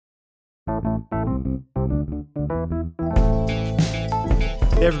Hey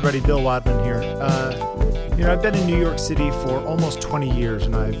everybody, Bill Wadman here. I've been in New York City for almost 20 years,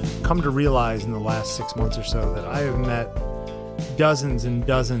 and I've come to realize in the last 6 months or so that I have met dozens and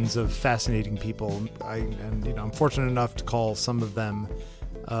dozens of fascinating people. I'm fortunate enough to call some of them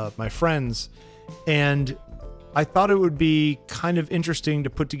my friends, and I thought it would be kind of interesting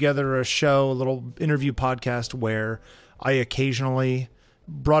to put together a show, a little interview podcast where I occasionally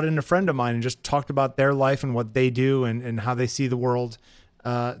brought in a friend of mine and just talked about their life and what they do and how they see the world.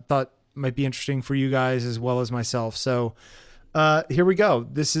 Thought might be interesting for you guys as well as myself. So here we go.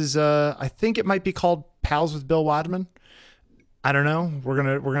 This is I think it might be called Pals with Bill Wadman. I don't know. We're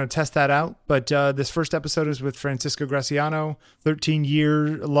gonna test that out. But this first episode is with Francisco Graciano,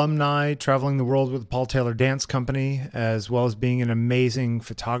 13-year alumni, traveling the world with the Paul Taylor Dance Company, as well as being an amazing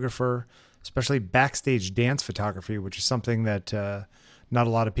photographer, especially backstage dance photography, which is something that not a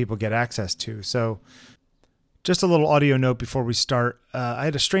lot of people get access to. So just a little audio note before we start. I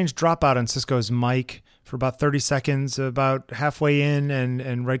had a strange dropout on Cisco's mic for about 30 seconds, about halfway in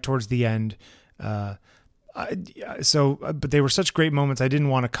and right towards the end. But they were such great moments, I didn't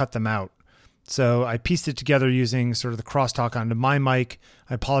want to cut them out. So I pieced it together using sort of the crosstalk onto my mic.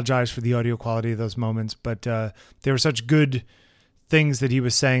 I apologize for the audio quality of those moments, but they were such good things that he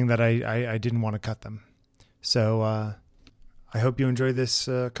was saying that I didn't want to cut them. So I hope you enjoy this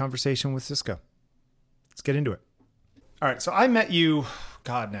conversation with Cisco. Let's get into it. All right. So I met you,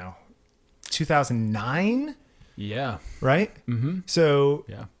 2009? Yeah. Right? Mm-hmm. So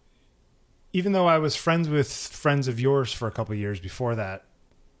yeah. Even though I was friends with friends of yours for a couple of years before that,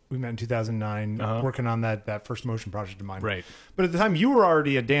 we met in 2009 working on that first motion project of mine. Right. But at the time, you were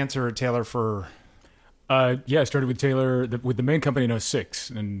already a dancer at Taylor for... I started with Taylor, with the main company in 2006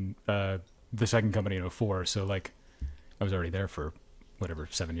 and the second company in 2004. So I was already there for... whatever,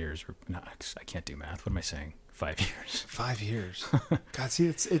 7 years or no, I can't do math. What am I saying? 5 years. 5 years. God, see,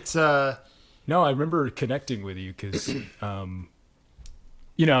 it's No, I remember connecting with you because, I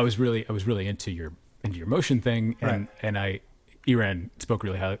was really into your motion thing, and right. and Iran spoke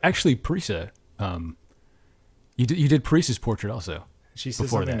really highly. Actually, Parisa, you did Parisa's portrait also. She said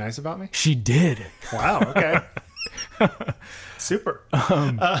something nice about me? She did. Wow. Okay. Super.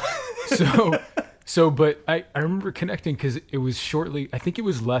 But I remember connecting because it was shortly, I think it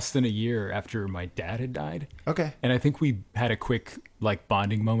was less than a year after my dad had died. Okay. And I think we had a quick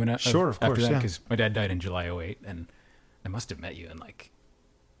bonding moment of course, after that because my dad died in July 2008 and I must have met you in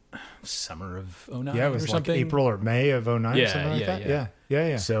summer of 2009 Yeah, it was or something. April or May of 2009 or something like that.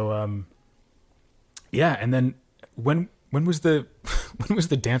 Yeah. So, and then when was the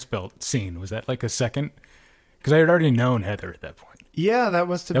dance belt scene? Was that a second? Because I had already known Heather at that point. Yeah, that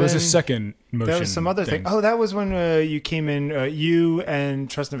must have been... That was a second motion. That was some other thing. Oh, that was when you came in, you and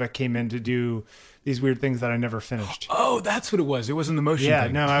Trusnovec came in to do these weird things that I never finished. Oh, that's what it was. It wasn't the motion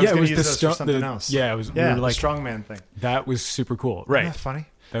thing. No, I was going to use those for something else. Yeah, it was the strongman thing. That was super cool. Right. Isn't that funny?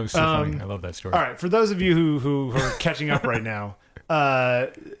 That was so funny. I love that story. All right, for those of you who are catching up right now, I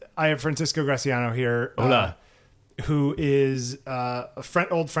have Francisco Graciano here. Hola. Who is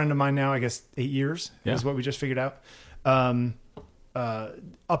old friend of mine now, I guess 8 years is what we just figured out.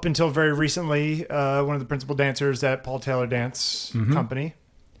 Up until very recently, one of the principal dancers at Paul Taylor Dance Company,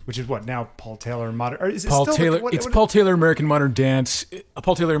 which is what now Paul Taylor Modern. Or is it Paul still Taylor. It's Paul Taylor American Modern Dance.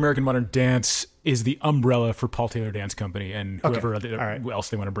 Paul Taylor American Modern Dance is the umbrella for Paul Taylor Dance Company and whoever else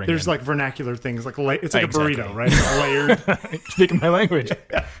they want to bring. There's in. vernacular things it's like exactly. a burrito, right? It's layered. Speaking my language.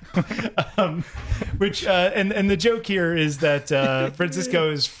 Which and the joke here is that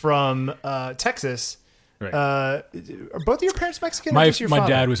Francisco is from Texas. Right. Are both of your parents Mexican? My or just your father?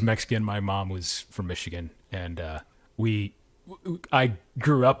 dad was Mexican. My mom was from Michigan, and I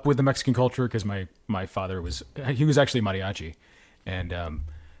grew up with the Mexican culture because my father was actually mariachi, and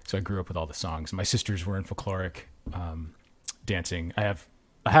so I grew up with all the songs. My sisters were in folkloric dancing. I have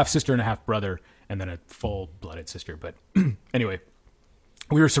a half sister and a half brother, and then a full-blooded sister. But anyway,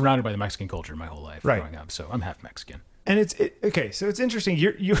 we were surrounded by the Mexican culture my whole life growing up, so I'm half Mexican. And okay, so it's interesting.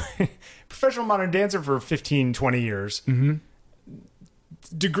 You're professional modern dancer for 15, 20 years. Mm-hmm.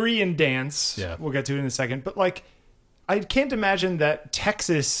 Degree in dance. Yeah. We'll get to it in a second. But I can't imagine that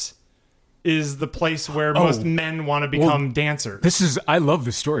Texas is the place where most men want to become dancers. I love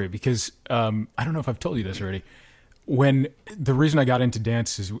this story because I don't know if I've told you this already. When the reason I got into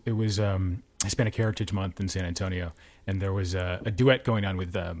dance is it was Hispanic Heritage Month in San Antonio, and there was a duet going on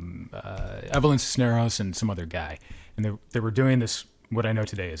with Evelyn Cisneros and some other guy, and they were doing this what I know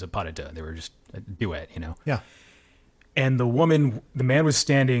today is a pas de deux. They were just a duet, Yeah. And the man was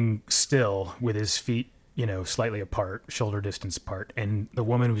standing still with his feet slightly apart, shoulder distance apart, and the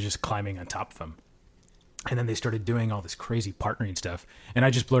woman was just climbing on top of him. And then they started doing all this crazy partnering stuff, and I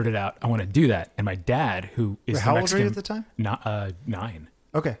just blurted out, "I want to do that." And my dad, who is How the old were you Mexican, at the time? 9,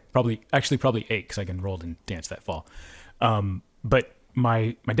 Okay. probably 8, because I enrolled in dance that fall. But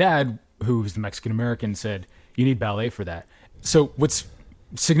my dad, who was the Mexican American, said, "You need ballet for that." So what's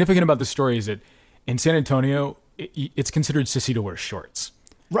significant about the story is that in San Antonio, it's considered sissy to wear shorts.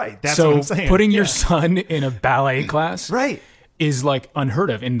 Right. That's So what I'm saying. putting your son in a ballet class, Right. is like unheard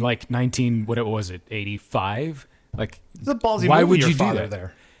of in like 85. Like, The ballsy why move would your you do father that?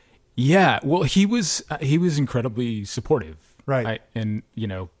 there? Yeah, well, he was incredibly supportive, Right.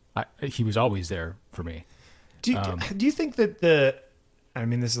 He was always there for me. Do you think that I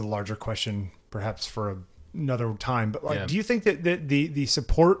mean, this is a larger question, perhaps for another time, but Yeah. do you think that the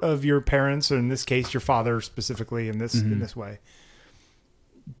support of your parents, or in this case, your father specifically, in this way,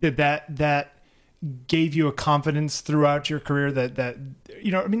 that gave you a confidence throughout your career that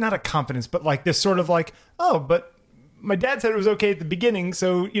I mean, not a confidence, but like this sort of like, oh, but my dad said it was okay at the beginning,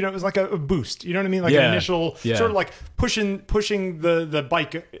 so it was like a boost. You know what I mean? Like an initial sort of like pushing the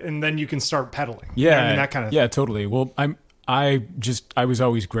bike, and then you can start pedaling. Yeah, You know what I mean? That kind of yeah, totally. Well, I was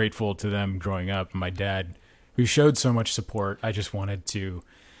always grateful to them growing up. My dad, who showed so much support, I just wanted to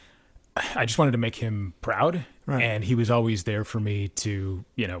make him proud, Right. and he was always there for me to,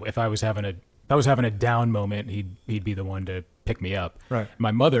 if I was having a down moment, he'd be the one to pick me up. Right.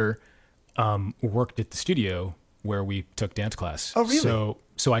 My mother worked at the studio where we took dance class. Oh, really?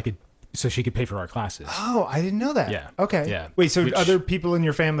 So she could pay for our classes. Oh, I didn't know that. Yeah. Okay. Yeah. Wait, so Which- other people in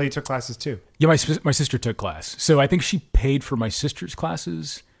your family took classes too? Yeah, my sister took class. So I think she paid for my sister's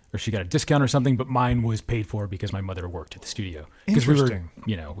classes, or she got a discount or something, but mine was paid for because my mother worked at the studio. Because Interesting.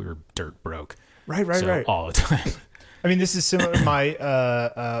 we were dirt broke. Right. So all the time. I mean, this is similar.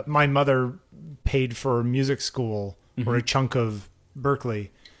 My mother paid for music school or a chunk of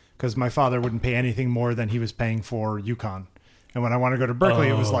Berkeley because my father wouldn't pay anything more than he was paying for UConn. And when I wanted to go to Berkeley,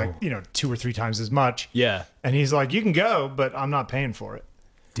 it was like 2 or 3 times as much. Yeah. And he's like, "You can go, but I'm not paying for it."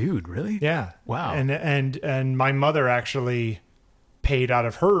 Dude, really? Yeah. Wow. And my mother actually paid out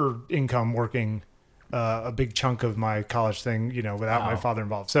of her income working a big chunk of my college thing, without my Wow. father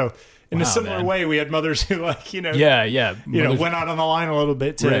involved. So in a Wow, similar man. way, we had mothers who Yeah. Mothers- went out on the line a little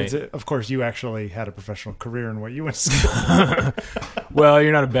bit Right. of course, you actually had a professional career in what you went to school. Well,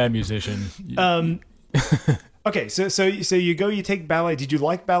 you're not a bad musician. Okay. So you take ballet. Did you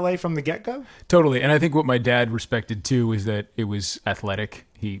like ballet from the get-go? Totally. And I think what my dad respected too was that it was athletic.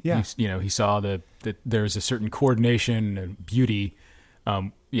 He saw that there's a certain coordination and beauty,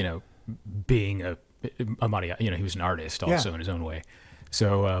 being a mariachi, he was an artist also in his own way.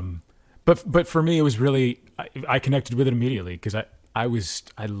 So, but for me, it was really, I connected with it immediately because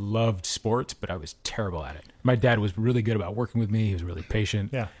I loved sports, but I was terrible at it. My dad was really good about working with me. He was really patient.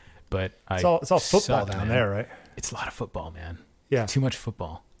 Yeah. But It's all football sucked, down man. there, right? It's a lot of football, man. Yeah. Too much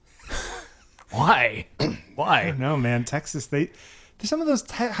football. Why? I Why? don't know, man. Texas, some of those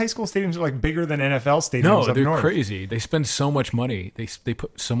high school stadiums are like bigger than NFL stadiums No, up they're north. crazy. They spend so much money. They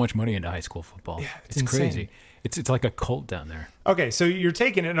put so much money into high school football. Yeah, it's it's insane. crazy. It's like a cult down there. Okay, so you're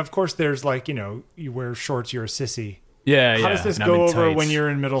taking it, and of course, there's like you wear shorts, you're a sissy. Yeah, How does this go over when you're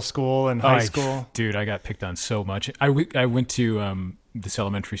in middle school and high school? Dude, I got picked on so much. I went to this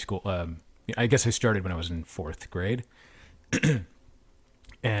elementary school. I guess I started when I was in 4th grade,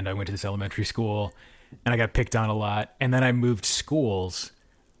 and I went to this elementary school, and I got picked on a lot. And then I moved schools.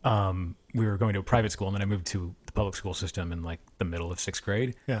 We were going to a private school, and then I moved to the public school system in like the middle of 6th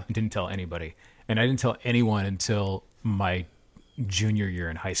grade. Yeah. And didn't tell anybody, and I didn't tell anyone until my junior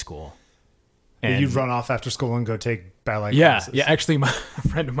year in high school. And You'd run off after school and go take ballet yeah, classes. yeah. Actually, a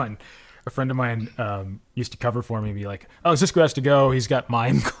friend of mine used to cover for me and be like, "Oh, Cisco has to go. He's got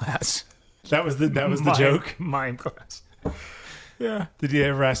mime class." That was the joke. Mime class. Yeah. Did he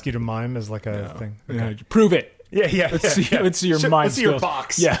ever ask you to mime as like a thing? Yeah, prove it. Yeah. Let's see your mime Let's see your skills.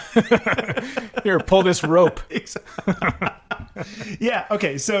 box. Yeah. Here, pull this rope. Yeah.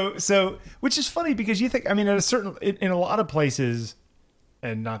 Okay. So, which is funny because you think, I mean, in a lot of places,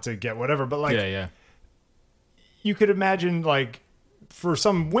 and not to get whatever, but like, Yeah. you could imagine like for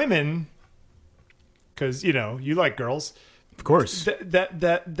some women, because you like girls, Of course.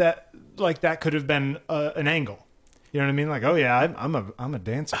 that like that could have been an angle. You know what I mean? Like, oh yeah, I'm a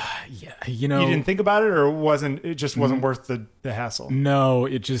dancer. Yeah. You didn't think about it, or it just wasn't worth the hassle? No,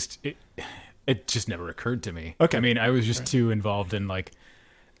 it just never occurred to me. Okay. I mean, I was just too involved in like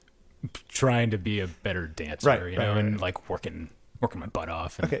trying to be a better dancer, Right, and right. like working working my butt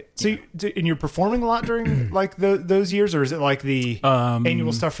off. And, Okay, so and you're performing a lot during like those years, or is it like the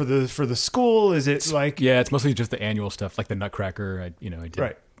annual stuff for the school? Is it like yeah, it's mostly just the annual stuff, like the Nutcracker. I did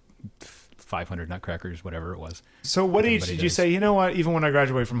right? 500 Nutcrackers, whatever it was. So what age Everybody did you does. say? You know what? Even when I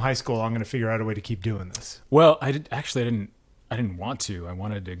graduate from high school, I'm going to figure out a way to keep doing this. Well, I didn't want to. I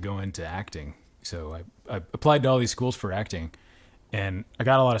wanted to go into acting, so I applied to all these schools for acting, and I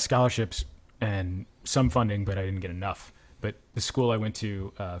got a lot of scholarships and some funding, but I didn't get enough. But the school I went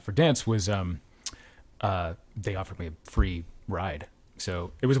to for dance was they offered me a free ride,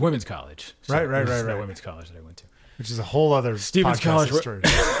 so it was a women's college. So Right. it was the women's college that I went to. Which is a whole other Stevens podcast College. history.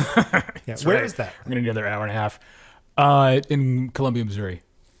 Yeah, That's where right. is that? I'm gonna need another hour and a half. In Columbia, Missouri.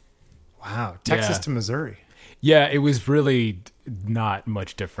 Wow, Texas Yeah. to Missouri. Yeah, it was really not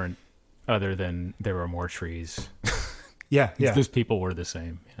much different, other than there were more trees. Yeah. Those people were the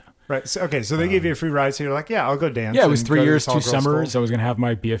same. Right. So, okay, so they gave you a free ride, so you're like, yeah, I'll go dance. Yeah, it was and 3 go to years, this 2 all-girls summers. school. I was gonna have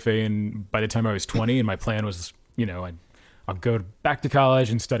my BFA, and by the time I was 20, and my plan was, I'll go back to college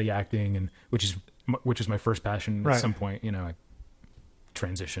and study acting, and which is my first passion. Right. At some point, I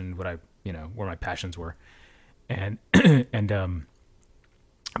transitioned where my passions were, and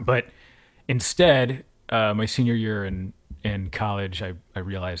but instead, my senior year in college, I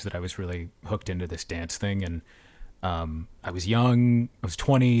realized that I was really hooked into this dance thing, and I was young, I was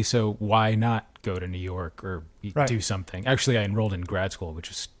 20, so why not go to New York or Right. do something? Actually, I enrolled in grad school, which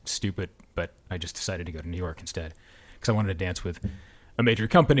was stupid, but I just decided to go to New York instead because I wanted to dance with a major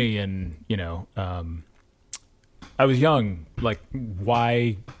company, and I was young. Like,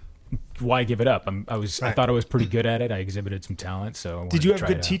 why give it up? I Right. thought I was pretty good at it. I exhibited some talent, so I wanted Did you to have try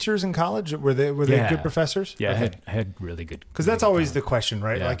good it out. teachers in college? Were they Yeah. good professors? Yeah, Okay. I had really good. Because that's always the question,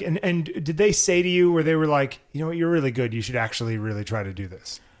 right? Yeah. Like, and did they say to you where they were like, you know what, you're really good. You should actually really try to do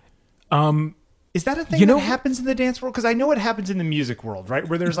this. Is that a thing that happens in the dance world? Because I know it happens in the music world, right?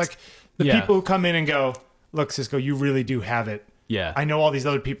 Where there's like the Yeah. people who come in and go, look, Cisco, you really do have it. Yeah. I know all these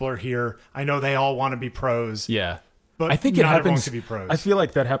other people are here. I know they all want to be pros. Yeah. But I think it not everyone happens can be pros. I feel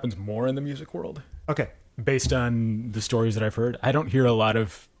like that happens more in the music world. Okay. Based on the stories that I've heard, I don't hear a lot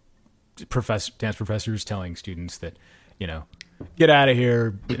of dance professors telling students that, get out of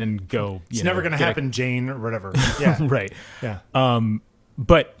here and go. It's never going to happen, Jane, or whatever. Yeah. Right. Yeah.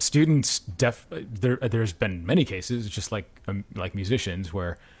 But students, there's been many cases, just like musicians,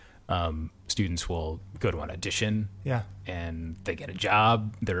 where students will go to an audition, Yeah. and they get a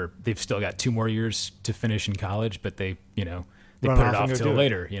job. They've still got 2 more years to finish in college, but they Run put off it and off go till do it.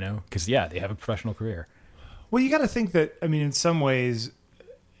 later, because they have a professional career. Well, you got to think that, I mean, in some ways,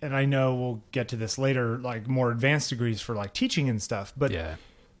 and I know we'll get to this later, like more advanced degrees for like teaching and stuff, but Yeah.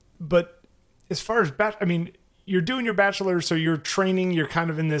 but as far as you're doing your bachelor's, so you're training, you're kind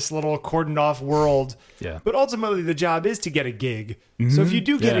of in this little cordoned off world. Yeah. But ultimately the job is to get a gig. So if you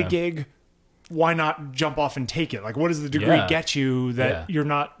do get a Yeah. gig, why not jump off and take it? Like, what does the degree Yeah. get you that Yeah. you're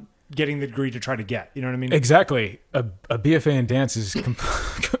not getting the degree to try to get? You know what I mean? Exactly. A BFA in dance is,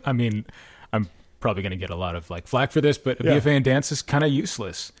 I mean, I'm probably going to get a lot of flack for this, but a Yeah. BFA in dance is kind of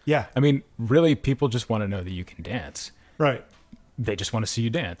useless. Yeah. I mean, really, people just want to know that you can dance. Right. They just want to see you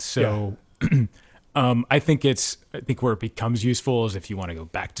dance. So, I think where it becomes useful is if you want to go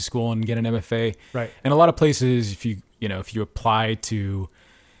back to school and get an MFA. Right. And a lot of places, if you apply to,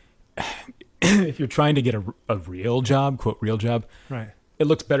 if you're trying to get a real job, quote real job, Right. it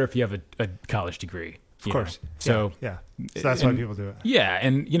looks better if you have a college degree. Of course. So yeah. So that's why and- people do it. yeah,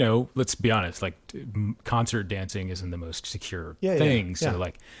 and let's be honest, concert dancing isn't the most secure Yeah, yeah, thing. So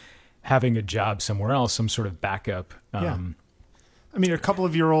yeah. having a job somewhere else, some sort of backup. Yeah. I mean, a couple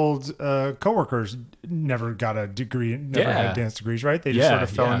of your old coworkers never got a degree, never Yeah. had dance degrees, right? They just sort of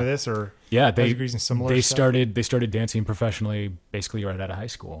fell into this, or Yeah, had they degrees in similar they stuff? started dancing professionally basically right out of high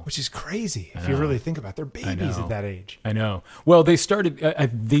school. Which is crazy if you really think about it. They're babies know. at that age. I know. Well, they started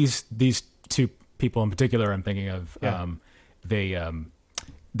these 2 people in particular I'm thinking of. Yeah.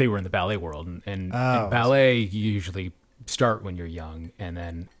 They were in the ballet world, and in Oh. ballet you usually start when you're young, and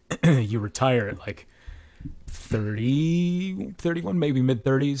then you retire at 30, 31, maybe mid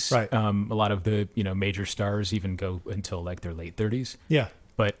 30s. Right. A lot of the major stars even go until their late 30s. Yeah.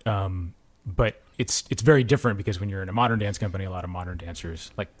 But it's very different because when you're in a modern dance company, a lot of modern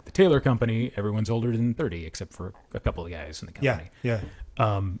dancers, like the Taylor Company, everyone's older than 30 except for a couple of guys in the Yeah. company. Yeah.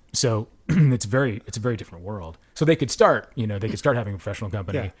 So it's a very different world. So they could start having a professional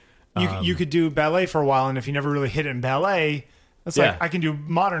company. Yeah. You could do ballet for a while, and if you never really hit it in ballet, it's Yeah. like I can do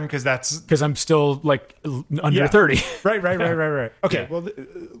modern because that's Because I'm still under Yeah. 30. right. Okay. Yeah. Well,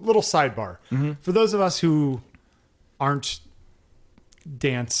 little sidebar for those of us who aren't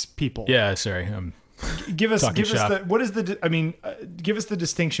dance people. Yeah, sorry. give us Talking shop. give us the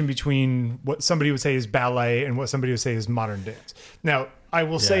distinction between what somebody would say is ballet and what somebody would say is modern dance. Now, I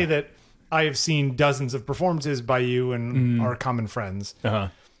will say that I have seen dozens of performances by you and our common friends. Uh-huh.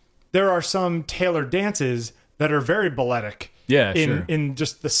 There are some tailored dances that are very balletic. Yeah, sure. In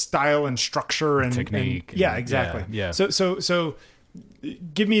just the style and structure and technique. yeah, exactly. Yeah. So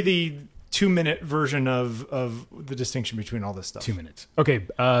give me the 2-minute version of the distinction between all this stuff. 2 minutes. Okay.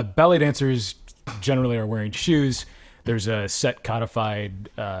 Ballet dancers generally are wearing shoes. There's a set codified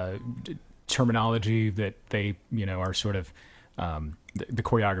terminology that they, are sort of the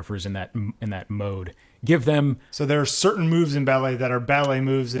choreographers in that mode give them. So there are certain moves in ballet that are ballet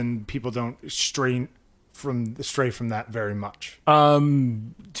moves, and people don't stray from that very much.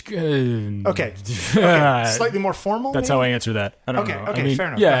 Okay. Slightly more formal. That's maybe? how I answer that. I don't know. Okay, fair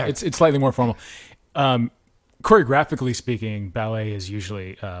enough. Yeah, it's slightly more formal. Choreographically speaking, ballet is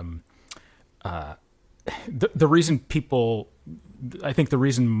usually the reason people. I think the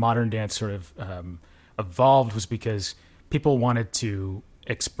reason modern dance sort of evolved was because people wanted to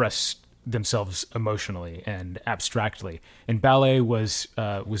express themselves emotionally and abstractly, and ballet was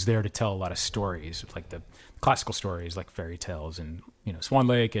there to tell a lot of stories, like the classical stories, like fairy tales and Swan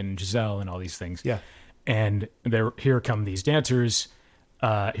Lake and Giselle and all these things. Yeah, and here come these dancers.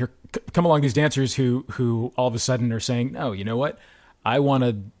 Come along these dancers who all of a sudden are saying, no, you know what, I want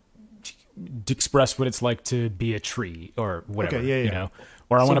to express what it's like to be a tree or whatever. Okay, yeah.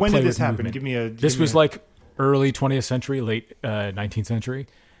 Or I want to play with when did this happen? movement. This was like early 20th century, late 19th century.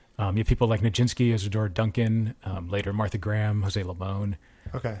 You have people like Nijinsky, Isadora Duncan, later Martha Graham, Jose Limon.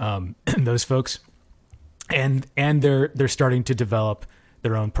 Okay. Those folks, and they're starting to develop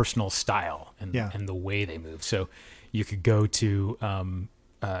their own personal style and the way they move. So you could go to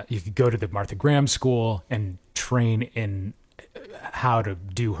the Martha Graham school and train in how to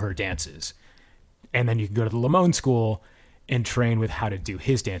do her dances, and then you can go to the Limon school and train with how to do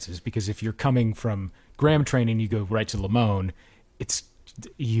his dances. Because if you're coming from Graham training, you go right to Limon.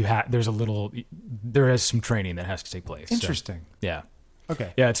 There is some training that has to take place. Interesting. So, yeah.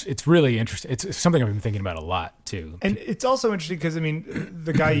 Okay. Yeah, it's really interesting. It's something I've been thinking about a lot too. And it's also interesting because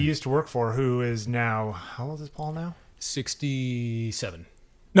the guy you used to work for, who is now, how old is Paul now? 67.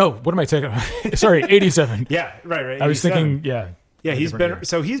 No, what am I taking? Sorry, 87. Yeah, right. I was thinking, yeah, he's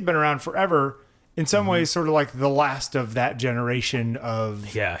been around forever. In some ways, sort of like the last of that generation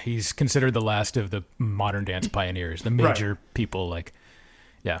of. Yeah, he's considered the last of the modern dance pioneers, the major people like.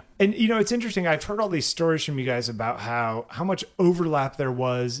 Yeah. And, it's interesting. I've heard all these stories from you guys about how much overlap there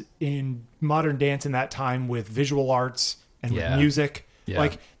was in modern dance in that time with visual arts and with music. Yeah.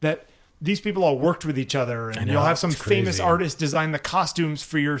 Like that these people all worked with each other, and you'll have some famous artist design the costumes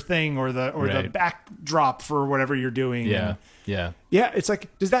for your thing or the backdrop for whatever you're doing. Yeah. Yeah. It's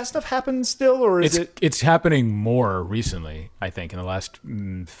like, does that stuff happen still, or is it? It's happening more recently, I think, in the last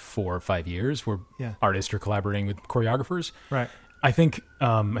 4 or 5 years, where artists are collaborating with choreographers. Right. I think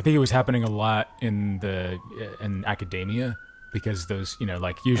it was happening a lot in academia, because those,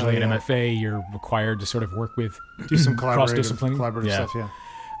 like usually at MFA, you're required to sort of work with do some collaborative stuff. Yeah.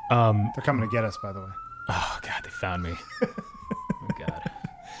 They're coming to get us, by the way. Oh God, they found me. Oh God,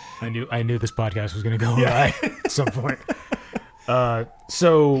 I knew this podcast was going to go awry at some point.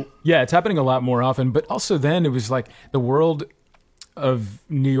 So yeah, it's happening a lot more often, but also then it was like the world of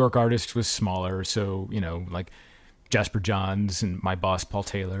New York artists was smaller. So, like Jasper Johns and my boss, Paul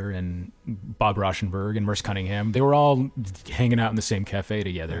Taylor, and Bob Rauschenberg and Merce Cunningham, they were all hanging out in the same cafe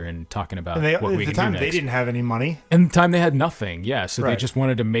together and talking about what we can do next. At the time, they didn't have any money. And the time they had nothing. Yeah. So they just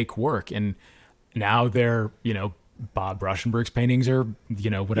wanted to make work. And now they're, Bob Rauschenberg's paintings are,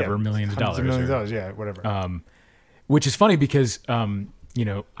 whatever, millions of dollars. Millions of dollars, yeah, whatever. Which is funny because,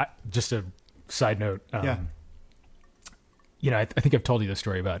 just a side note, I think I've told you the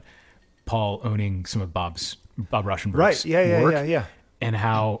story about Paul owning some of Bob Rauschenberg's work. Yeah. And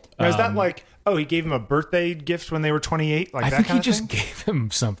how... Now, is that like, he gave him a birthday gift when they were 28? Like I that think kind he of just gave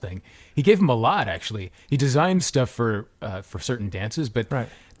him something. He gave him a lot, actually. He designed stuff for certain dances, but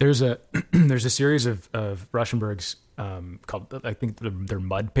there's a series of Rauschenberg's called, I think they're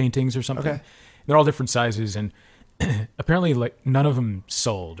mud paintings or something. Okay. They're all different sizes, and apparently like none of them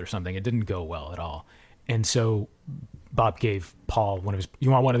sold or something. It didn't go well at all. And so Bob gave Paul one of his, you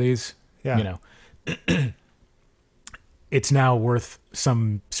want one of these? Yeah. It's now worth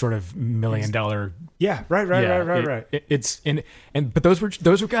some sort of $1 million. Yeah, right. But those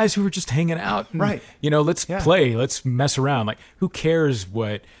were guys who were just hanging out. And, right. Let's play, let's mess around. Like, who cares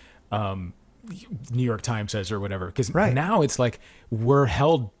what New York Times says or whatever? Because now it's like we're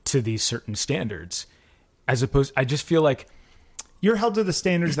held to these certain standards, as opposed. I just feel like you're held to the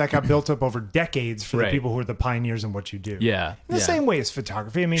standards that got built up over decades for the Right. people who are the pioneers in what you do. Yeah. In the same way as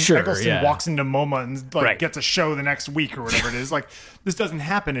photography. I mean, Sure, Eccleston yeah. walks into MoMA and like Right. gets a show the next week or whatever it is. Like, this doesn't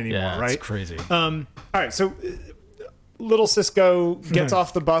happen anymore, Yeah, right? it's crazy. All right, so little Cisco gets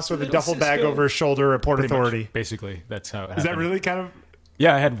off the bus with a Little duffel bag Cisco. over his shoulder at Port Pretty much, Authority. basically, that's how it Is that happened. really kind of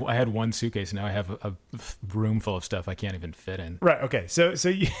Yeah, I had one suitcase. Now I have a room full of stuff I can't even fit in. right? Okay, so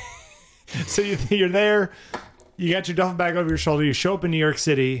you you're there. You got your duffel bag over your shoulder. You show up in New York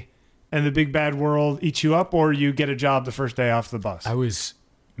City, and the big bad world eats you up, or you get a job the first day off the bus. I was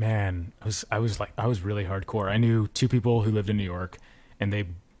really hardcore. I knew two people who lived in New York, and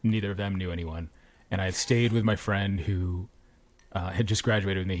neither of them knew anyone. And I had stayed with my friend who had just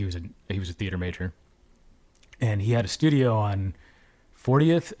graduated with me. He was a theater major, and he had a studio on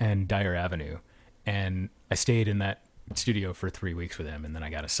 40th and Dyer Avenue. And I stayed in that studio for 3 weeks with him, and then I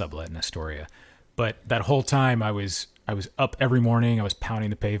got a sublet in Astoria. But that whole time I was up every morning. I was pounding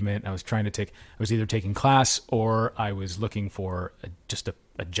the pavement. I was either taking class or I was looking for just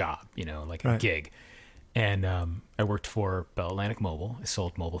a job, like a Right. gig. And I worked for Bell Atlantic Mobile. I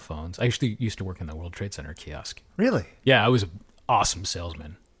sold mobile phones. I actually used to work in the World Trade Center kiosk. Really? Yeah, I was an awesome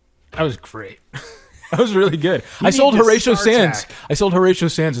salesman. I was great. I was really good. I need sold to Horatio Star Sands. Trek. I sold Horatio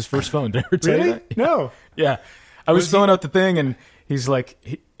Sands his first phone. Did I ever tell you Really? that? No. Yeah. I was filling out the thing, and he's like,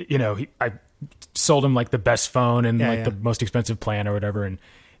 I sold him like the best phone and Yeah, the most expensive plan or whatever.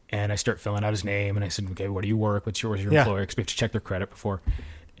 And I start filling out his name, and I said, okay, where do you work? What's your Yeah. employer? Because we have to check their credit before.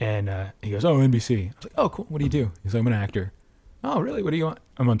 And he goes, oh, NBC. I was like, oh, cool. What do you do? He's like, I'm an actor. Oh, really? What do you want?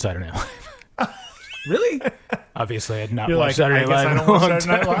 I'm on Saturday Night Live. Really? Obviously, I had not You're watched like, Saturday I Night guess Live I in don't a watch long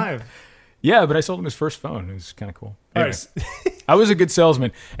Saturday Night time. Live. Yeah, but I sold him his first phone. It was kind of cool. All Anyway, right. I was a good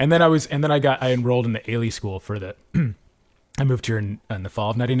salesman, and then I enrolled in the Ailey School for the. I moved here in the fall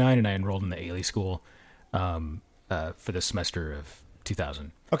of '99, and I enrolled in the Ailey School for the semester of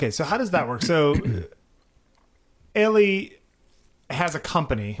 2000. Okay, so how does that work? So, Ailey has a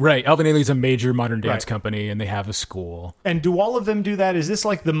company. Right, Alvin Ailey's a major modern dance Right. company, and they have a school. And do all of them do that? Is this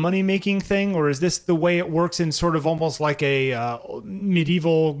like the money-making thing, or is this the way it works in sort of almost like a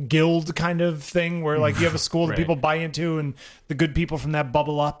medieval guild kind of thing, where like you have a school that Right. people buy into, and the good people from that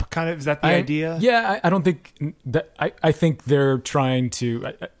bubble up? Kind of, is that the idea? Yeah, I don't think that. I think they're trying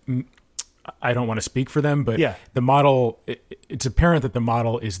to. I don't want to speak for them, but Yeah. the model. It's apparent that the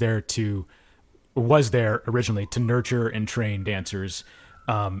model was there originally to nurture and train dancers,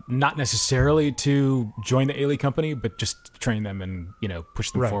 not necessarily to join the Ailey company, but just train them and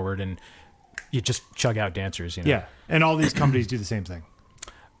push them Right. forward, and you just chug out dancers. Yeah, and all these companies do the same thing.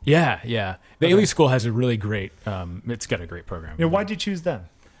 Yeah. The Ailey School has a really great. It's got a great program. Yeah, why'd you choose them?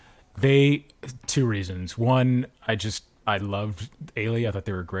 Two reasons. One, I loved Ailey. I thought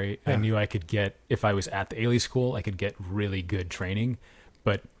they were great. Yeah. I knew I could get, if I was at the Ailey School, I could get really good training.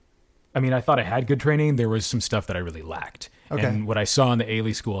 But I mean, I thought I had good training. There was some stuff that I really lacked. Okay. And what I saw in the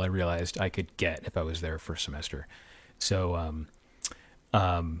Ailey School, I realized I could get if I was there for a semester. So,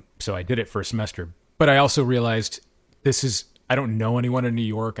 so I did it for a semester. But I also realized I don't know anyone in New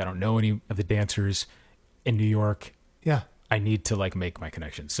York. I don't know any of the dancers in New York. Yeah. I need to make my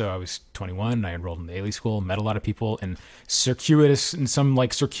connections. So I was 21 and I enrolled in the Ailey School, met a lot of people, and in some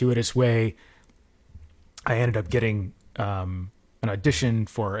circuitous way, I ended up getting an audition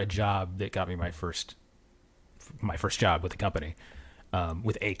for a job that got me my first job with a company.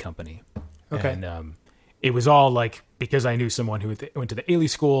 Okay. And it was all because I knew someone who went to the Ailey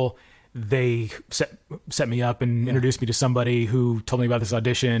School. They set me up and introduced me to somebody who told me about this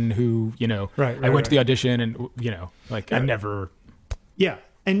audition. Who I went to the audition, and I never. Yeah.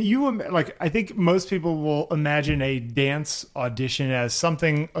 And I think most people will imagine a dance audition as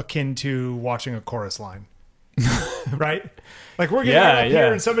something akin to watching a chorus line. Right? Like we're getting up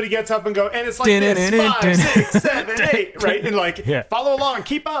here and somebody gets up and go, and it's like this, 5, 6, 7, 8, right? And follow along,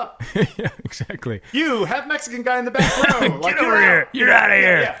 keep up. Yeah, exactly. You have Mexican guy in the back row. Get over here. You're out of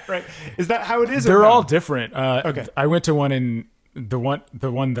here. Yeah, right. Is that how it is? They're all different. Okay. I went to one in the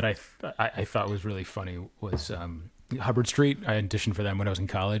one that I thought was really funny was Hubbard Street. I auditioned for them when I was in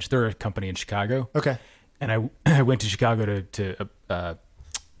college. They're a company in Chicago. Okay. And I went to Chicago to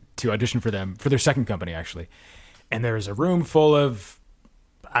audition for them for their second company actually. And there was a room full of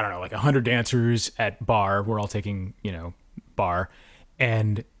 100 dancers at bar. We're all taking bar,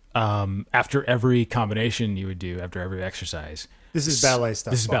 and after every combination you would do, after every exercise. This is ballet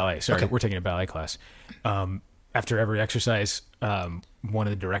stuff. This is ballet. Sorry, Okay. we're taking a ballet class. After every exercise, one of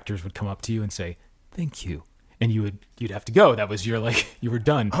the directors would come up to you and say, "Thank you," and you'd have to go. That was you were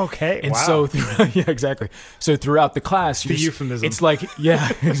done. Okay, And wow. so yeah, exactly. So throughout the class, The euphemism. it's like,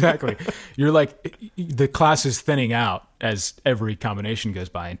 yeah, exactly. You're like, the class is thinning out as every combination goes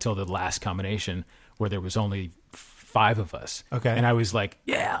by until the last combination where there was only 5 of us. Okay. And I was like,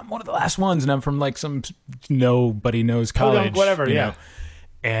 yeah, I'm one of the last ones, and I'm from like some nobody knows Podunk, college, whatever, you yeah. know?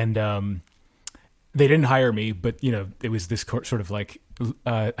 And they didn't hire me, but it was this sort of like,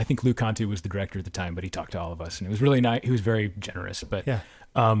 I think Lou Conte was the director at the time, but he talked to all of us, and it was really nice. He was very generous, but Yeah.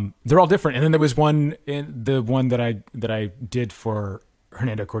 they're all different. And then there was the one that I did for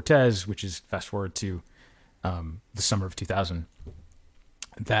Hernando Cortez, which is fast forward to the summer of 2000.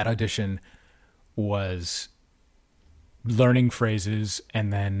 That audition was learning phrases,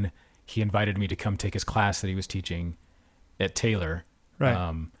 and then he invited me to come take his class that he was teaching at Taylor.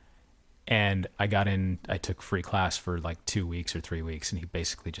 Right. And I got in, I took free class for like 2 weeks or 3 weeks, and he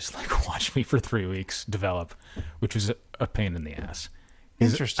basically just like watched me for 3 weeks develop, which was a pain in the ass.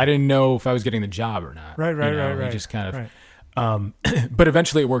 'Cause Interesting. I didn't know if I was getting the job or not. Right. He just kind of, but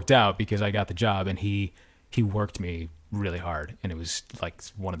eventually it worked out because I got the job, and he worked me really hard, and it was like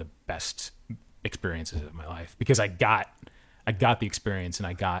one of the best experiences of my life because I got the experience, and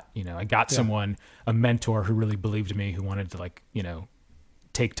I got someone, a mentor who really believed in me, who wanted to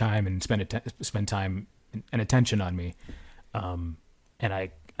take time and spend time and attention on me. And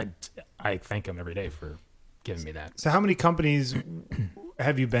I thank him every day for giving me that. So how many companies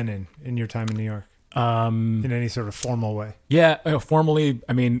have you been in your time in New York? In any sort of formal way? Yeah, formally,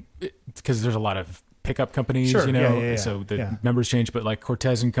 I mean, because there's a lot of pickup companies, Sure, yeah. so the members change, but like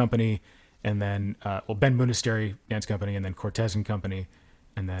Cortez and Company, and then, Ben Monastery Dance Company, and then Cortez and Company,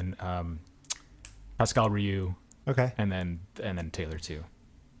 and then Pascal Rioux, Okay. and then Taylor too.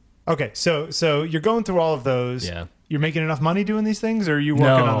 Okay, so you're going through all of those. Yeah. You're making enough money doing these things, or are you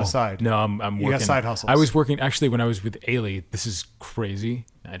working on the side? No, I'm working. You got side hustles. I was working, actually, when I was with Ailey. This is crazy.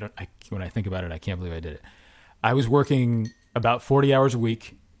 When I think about it, I can't believe I did it. I was working about 40 hours a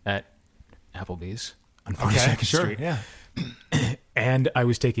week at Applebee's on 42nd Street. Yeah. And I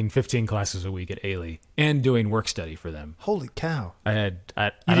was taking 15 classes a week at Ailey and doing work study for them. Holy cow. I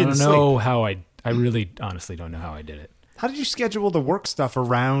didn't don't know how I really honestly don't know how I did it. How did you schedule the work stuff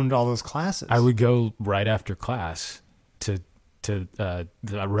around all those classes? I would go right after class to the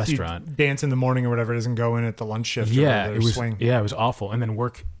restaurant. You dance in the morning or whatever it is and go in at the lunch shift. Yeah, or it was swing. it was awful. And then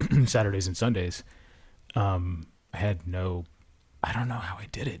work Saturdays and Sundays. I don't know how I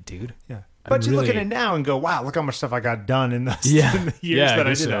did it, dude. Yeah. But you look at it now and go, wow, look how much stuff I got done in the years that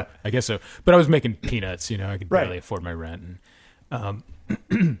I did that. I guess so. But I was making peanuts, I could barely afford my rent. And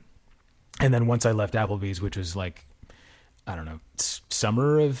then once I left Applebee's, which was like, I don't know,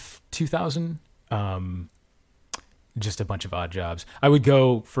 summer of 2000, just a bunch of odd jobs. I would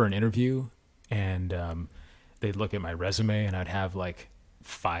go for an interview, and they'd look at my resume, and I'd have like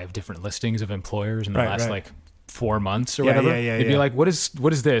 5 different listings of employers in the last like 4 months or whatever. They'd be like, what is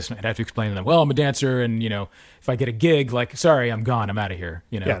this? And I'd have to explain to them, well, I'm a dancer, and if I get a gig, like, sorry, I'm gone, I'm out of here.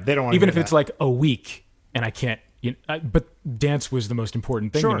 Yeah, they don't want to even hear if it's that. like a week and I can't. But dance was the most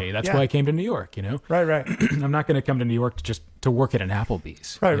important thing to me. That's why I came to New York. Right. I'm not going to come to New York to work at an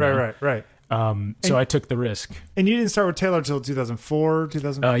Applebee's. Right. So I took the risk. And you didn't start with Taylor until 2004,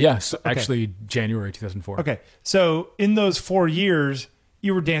 2005? Yes, actually January 2004. Okay. So in those 4 years,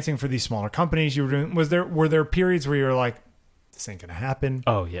 you were dancing for these smaller companies. You were doing. Were there periods where you were like, this ain't gonna happen?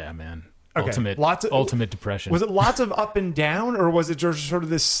 Oh yeah, man. Okay. Ultimate depression. Was it lots of up and down, or was it just sort of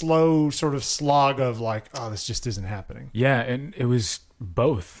this slow sort of slog of like, oh, this just isn't happening? Yeah, and it was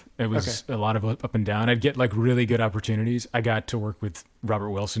both. It was a lot of up and down. I'd get like really good opportunities. I got to work with Robert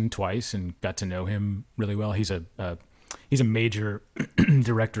Wilson twice and got to know him really well. He's a major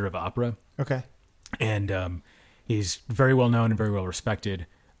director of opera. Okay. And he's very well known and very well respected,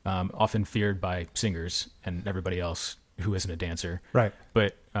 often feared by singers and everybody else who isn't a dancer. Right.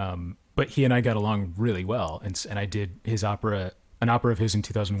 But he and I got along really well, and I did an opera of his in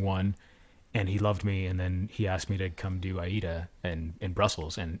 2001, and he loved me. And then he asked me to come do Aida in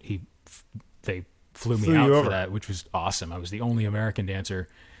Brussels, and they flew me out for that, which was awesome. I was the only American dancer,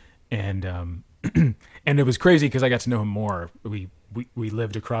 and and it was crazy because I got to know him more. We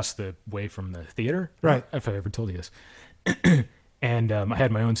lived across the way from the theater, right? If I ever told you this. And I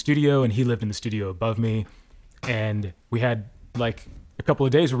had my own studio, and he lived in the studio above me, and we had like a couple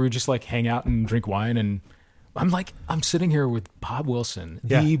of days where we would just like hang out and drink wine, and I'm sitting here with Bob Wilson,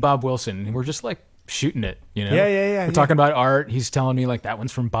 the Bob Wilson, and we're just like shooting it, Yeah. We're talking about art. He's telling me like that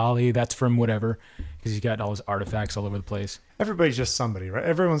one's from Bali, that's from whatever, because he's got all his artifacts all over the place. Everybody's just somebody, right?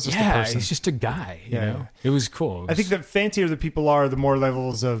 Everyone's just a person. He's just a guy, you know? It was cool. I think the fancier the people are, the more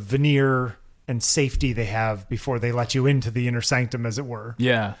levels of veneer and safety they have before they let you into the inner sanctum, as it were.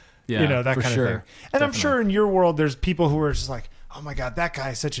 Yeah. Yeah. You know, that for kind sure. of thing. And I'm sure in your world, there's people who are just like, oh my God, that guy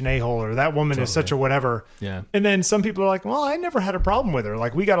is such an a-hole, or that woman is such a whatever. Yeah. And then some people are like, well, I never had a problem with her.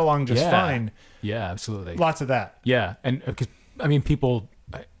 Like, we got along just fine. Yeah, absolutely. Lots of that. Yeah. And because, I mean, people,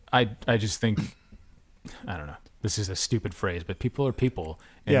 I just think, I don't know, this is a stupid phrase, but people are people.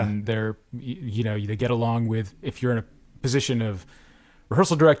 And they're, you know, they get along with, if you're in a position of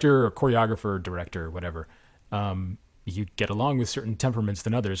rehearsal director or choreographer or director or whatever, you get along with certain temperaments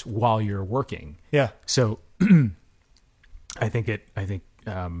than others while you're working. Yeah. So I think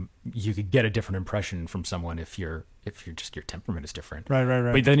you could get a different impression from someone if your temperament is different.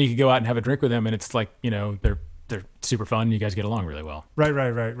 Right. But then you could go out and have a drink with them, and it's like, you know, they're super fun. You guys get along really well.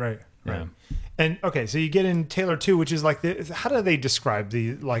 Right. Yeah. And okay, so you get in Taylor 2, which is like how do they describe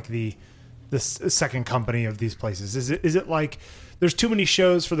the second company of these places? Is it like there's too many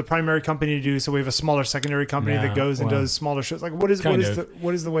shows for the primary company to do, so we have a smaller secondary company that goes and does smaller shows? Like what is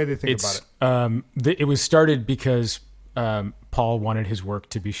the way they think about it? It was started because Paul wanted his work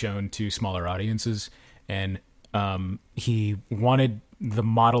to be shown to smaller audiences, and he wanted the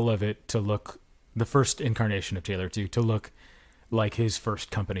model of it to look, the first incarnation of Taylor 2, to look like his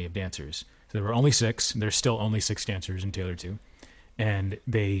first company of dancers. So there were only 6. There's still only 6 dancers in Taylor 2, and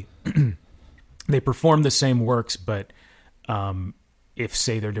they they perform the same works, but if,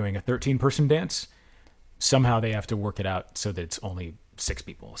 say, they're doing a 13-person dance, somehow they have to work it out so that it's only 6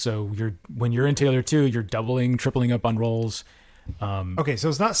 people. So when you're in Taylor 2, you're doubling, tripling up on roles. Okay, so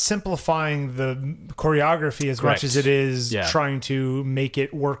it's not simplifying the choreography as much as it is trying to make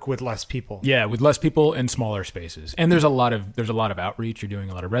it work with less people. Yeah, with less people and smaller spaces. And there's a lot of outreach. You're doing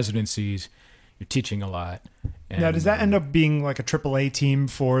a lot of residencies. You're teaching a lot. And, now, does that end up being like a AAA team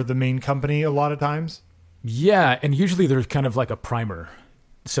for the main company a lot of times? Yeah, and usually there's kind of like a primer.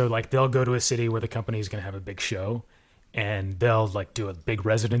 So like they'll go to a city where the company is going to have a big show, and they'll like do a big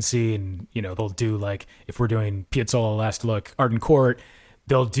residency, and you know, they'll do like, if we're doing Piazzolla Last Look, Arden Court,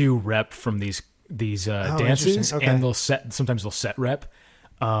 they'll do rep from these dances, okay. and sometimes they'll set rep.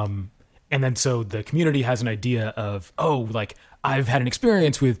 And then so the community has an idea of, oh, like I've had an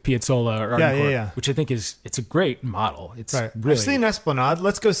experience with Piazzolla or Arden Court, which I think it's a great model. It's really, I've seen Esplanade.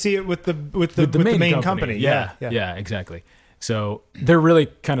 Let's go see it with the main company. Yeah, exactly. So they're really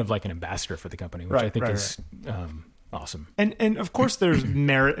kind of like an ambassador for the company, which I think is awesome. And of course there's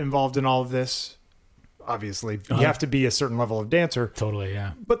merit involved in all of this. Obviously, you have to be a certain level of dancer. Totally,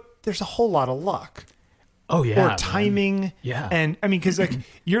 yeah. But there's a whole lot of luck. Oh yeah, or timing. Man. Yeah, and I mean, because like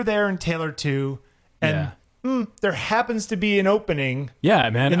you're there in Taylor 2, and there happens to be an opening. Yeah,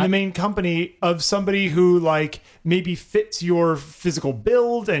 man, in the main company of somebody who like maybe fits your physical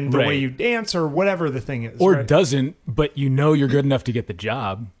build and the way you dance or whatever the thing is, or doesn't. But you know you're good enough to get the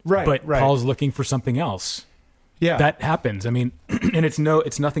job. Right. But Paul's looking for something else. Yeah, that happens. I mean, and it's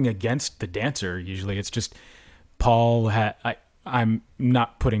nothing against the dancer. Usually, it's just Paul I'm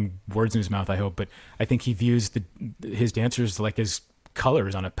not putting words in his mouth, I hope, but I think he views his dancers like as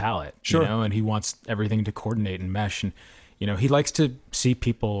colors on a palette, you know, and he wants everything to coordinate and mesh. And, you know, he likes to see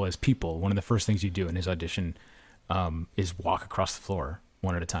people as people. One of the first things you do in his audition is walk across the floor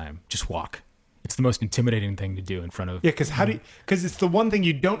one at a time. Just walk. It's the most intimidating thing to do in front of... Yeah, because it's the one thing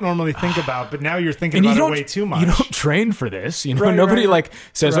you don't normally think about, but now you're thinking about it way too much. You don't train for this. You know, nobody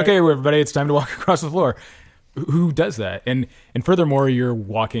says, okay, everybody, it's time to walk across the floor. Who does that? And furthermore, you're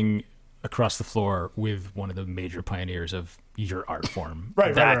walking across the floor with one of the major pioneers of your art form.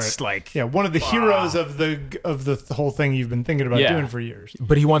 That's like one of the heroes of the whole thing you've been thinking about doing for years.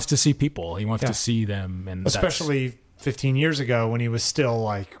 But he wants to see people. He wants to see them, and especially 15 years ago when he was still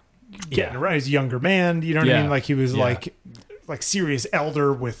like getting around. He's a younger man. You know what I mean? Like he was like serious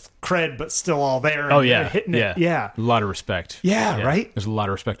elder with cred, but still all there. And hitting it. Yeah, a lot of respect. Yeah, right. There's a lot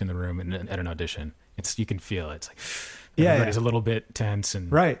of respect in the room and at an audition. You can feel it. It's like everybody's a little bit tense,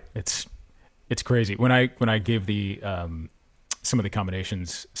 and it's crazy. When I gave the some of the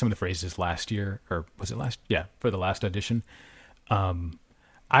combinations, some of the phrases last year, or was it last? Yeah, for the last audition,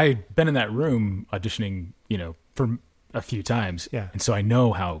 I'd been in that room auditioning, you know, for a few times, and so I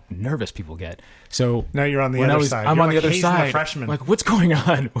know how nervous people get. So now you're on the other side. I'm you're on the other side. Freshman. Like, what's going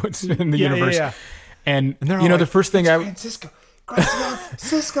on? What's in the universe? Yeah. And you know, the first thing Francisco.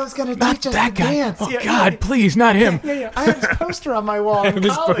 Cisco's gonna teach us to dance. Oh God, please, not him. I have his poster on my wall. I have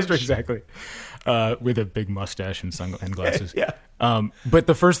his poster, exactly. with a big mustache and sunglasses. Yeah. But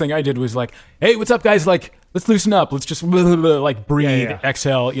the first thing I did was like, hey, what's up, guys? Like, let's loosen up. Let's just like breathe, Yeah.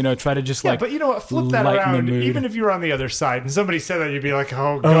 exhale, try to just Yeah, like. but you know what? Flip that lighten the around. mood. Even if you were on the other side and somebody said that, you'd be like,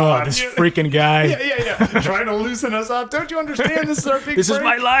 "Oh Oh, God, this freaking guy. yeah, trying to loosen us up. Don't you understand? This is our big. This is break."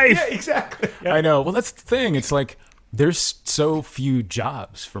 my life. Yeah, exactly. Yeah. I know. Well, that's the thing. It's like there's so few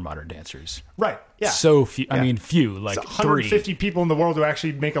jobs for modern dancers. Right. Yeah. So few. I Yeah. mean, few. Like It's 3. 150 people in the world who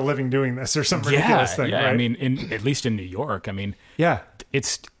actually make a living doing this, or some Yeah, ridiculous thing. yeah. Right? I mean, at least in New York. I mean, yeah.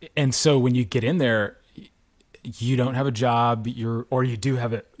 and so when you get in there, you don't have a job. You don't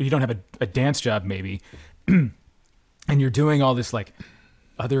have a dance job maybe, and you're doing all this like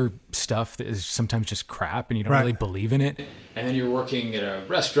other stuff that is sometimes just crap, and you don't Right. really believe in it. And then you're working at a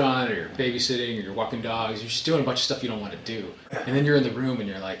restaurant, or you're babysitting, or you're walking dogs. You're just doing a bunch of stuff you don't want to do. And then you're in the room, and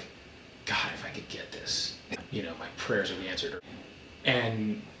you're like, God, if I could get this, my prayers would be answered.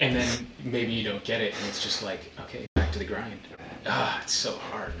 And then maybe you don't get it, and it's just like, okay, back to the grind. It's so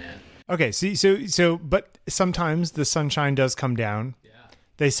hard, man. Okay. But sometimes the sunshine does come down. Yeah.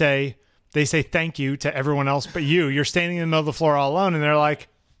 They say thank you to everyone else but you. You're standing in the middle of the floor all alone, and they're like,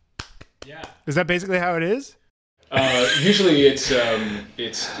 Yeah. "Is that basically how it is?" Usually it's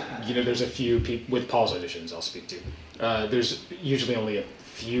there's a few people with Paul's auditions I'll speak to. There's usually only a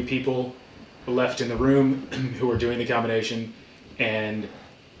few people left in the room who are doing the combination, and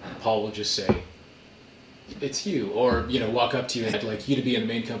Paul will just say, "It's you," or walk up to you and I'd like you to be in the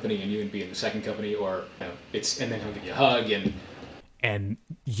main company and you to be in the second company, or and then he'll give you a hug, and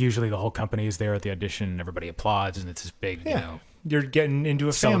usually the whole company is there at the audition and everybody applauds and it's this big You're getting into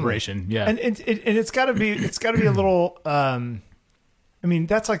a celebration. family. Yeah, and it's got to be a little. I mean,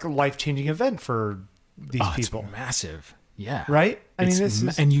 that's like a life-changing event for these people, it's massive. Yeah, right? I mean,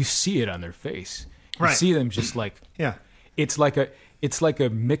 and you see it on their face. You Right. see them just like yeah, it's like a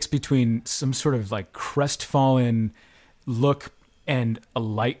mix between some sort of like crestfallen look and a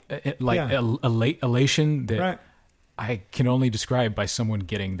late elation that right. I can only describe by someone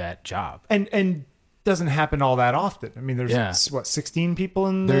getting that job. And doesn't happen all that often. I mean, there's 16 people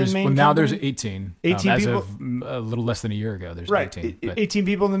in the main now company? there's 18. 18 as people? of a little less than a year ago. There's Right, 18. But 18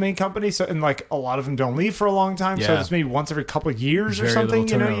 people in the main company. So, and like a lot of them don't leave for a long time. So Yeah. it's maybe once every couple of years or Very something.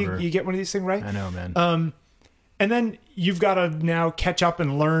 little You know, turnover. you get one of these things, right? I know, man. And then you've got to now catch up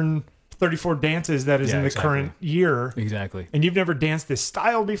and learn 34 dances that is Yeah, in the exactly. current year. Exactly. And you've never danced this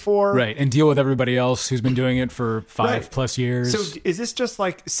style before. Right, and deal with everybody else who's been doing it for 5 Right. plus years. So is this just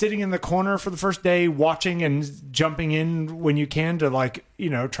like sitting in the corner for the first day, watching and jumping in when you can to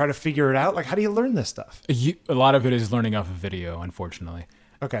try to figure it out? Like, how do you learn this stuff? A lot of it is learning off of video, unfortunately.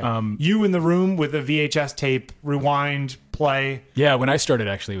 Okay. Um, You in the room with a VHS tape, rewind, play. Yeah, when I started,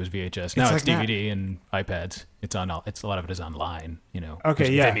 actually, it was VHS. Now It's it's, like that. DVD and iPads. It's on. It's a lot of it is online. Okay, There's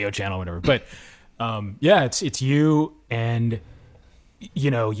a yeah. Vimeo channel, whatever. But it's you and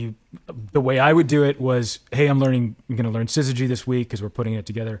you. The way I would do it was, hey, I'm going to learn syzygy this week because we're putting it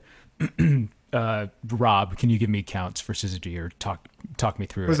together. Rob, can you give me counts for syzygy or talk me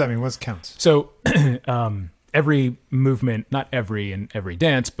through What does it? that mean? What's counts? So every movement, not every in every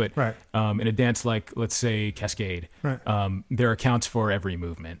dance, but Right. in a dance like, let's say, Cascade, Right. there are counts for every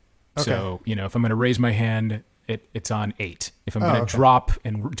movement. Okay. So, if I'm going to raise my hand, it's on 8. If I'm going to okay. drop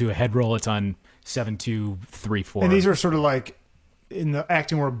and do a head roll, it's on 7, 2, 3, 4. And these are sort of like in the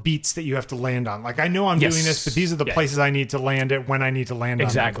acting world beats that you have to land on. Like, I know I'm Yes. doing this, but these are the Yeah. places I need to land it when I need to land on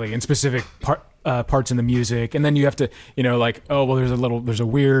Exactly, and specific parts in the music, and then you have to, there's a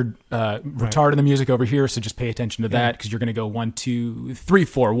weird retard in the music over here, so just pay attention to that because you're going to go 1, 2, 3,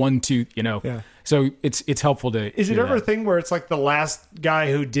 4, 1, 2, Yeah. So it's helpful to. Is it do ever a that. thing where it's like the last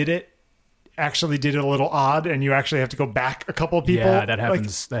guy who did it actually did it a little odd and you actually have to go back a couple of people? Yeah, that Like,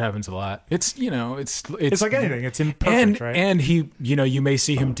 happens. That happens a lot. It's it's like anything. It's imperfect, and right? and he, you may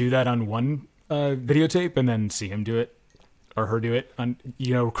see him do that on one videotape and then see him do it or her do it on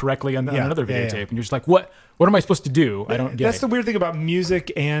correctly on another yeah, videotape, yeah. and you're just like, what am I supposed to do? I don't get That's it. the weird thing about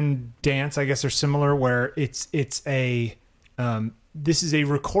music and dance. I guess they're similar, where it's a this is a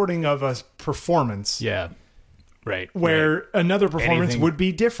recording of a performance. Yeah, right. Where right. another performance Anything would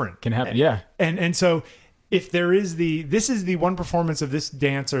be different. can happen. Yeah, And so if there is this is the one performance of this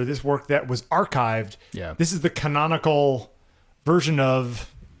dance or this work that was archived. Yeah. This is the canonical version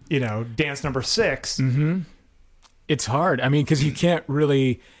of, dance number 6. Mm-hmm. It's hard. I mean, because you can't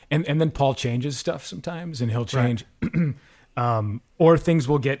really, and then Paul changes stuff sometimes, and he'll change, or things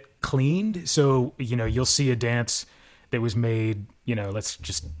will get cleaned. So you'll see a dance that was made. Let's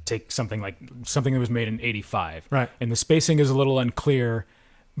just take something that was made in '85, Right. And the spacing is a little unclear,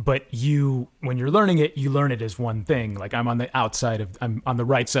 But when you're learning it, you learn it as one thing. Like I'm on the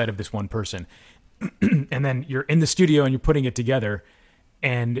right side of this one person. And then you're in the studio and you're putting it together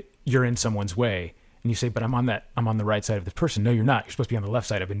and you're in someone's way. And you say, but I'm on the right side of the person. No, you're not. You're supposed to be on the left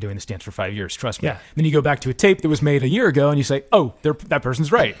side. I've been doing this dance for 5 years. Trust me. Yeah. Then you go back to a tape that was made a year ago and you say, oh, that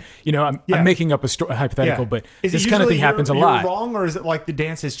person's right. I'm making up a hypothetical, but this kind of thing happens a lot. You're wrong, or is it like the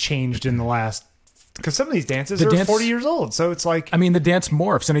dance has changed in the last... Because some of these dances are 40 years old, so it's like... I mean, the dance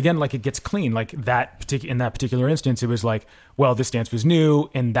morphs, and again, like it gets clean. Like in that particular instance, it was like, well, this dance was new,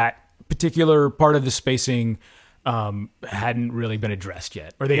 and that particular part of the spacing hadn't really been addressed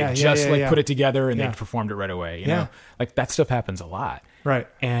yet, or they had just put it together and they performed it right away. You know, like that stuff happens a lot, right?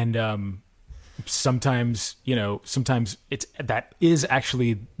 And sometimes that is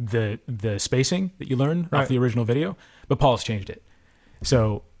actually the spacing that you learn off the original video, but Paul's changed it,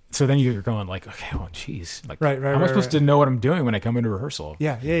 so. So then you're going like, okay, oh, geez, like, right, how am I supposed to know what I'm doing when I come into rehearsal?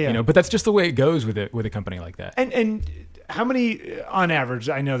 Yeah. But that's just the way it goes with a company like that. And how many, on average,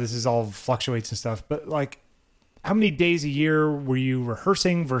 I know this is all fluctuates and stuff, but like, how many days a year were you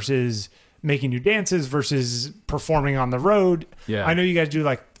rehearsing versus making new dances versus performing on the road? Yeah, I know you guys do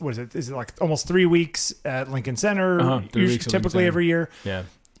like, what is it? Is it like almost 3 weeks at Lincoln Center? 3 weeks typically every year. Yeah,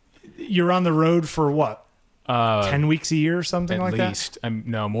 you're on the road for what? 10 weeks a year or something like that? At least.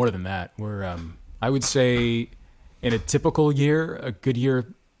 No, more than that. We're, I would say in a typical year, a good year,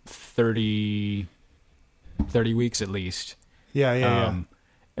 30 weeks at least. Yeah.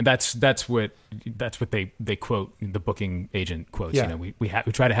 And that's what they quote, the booking agent quotes. Yeah. We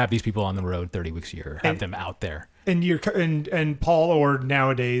try to have these people on the road 30 weeks a year, have them out there. And and Paul, or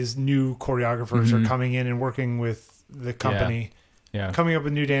nowadays new choreographers are coming in and working with the company, coming up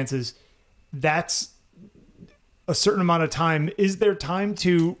with new dances. That's a certain amount of time. Is there time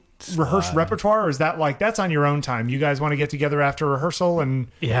to rehearse repertoire, or is that like that's on your own time? You guys want to get together after rehearsal and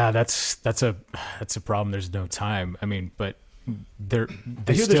that's a problem. There's no time. I mean, but there's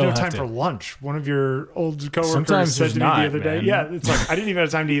no time for lunch. One of your old coworkers said to me the other day, it's like I didn't even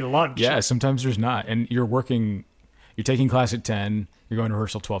have time to eat lunch. Yeah, sometimes there's not, and you're taking class at 10, you're going to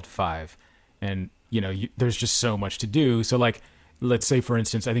rehearsal 12 to 5, and there's just so much to do. So like, let's say for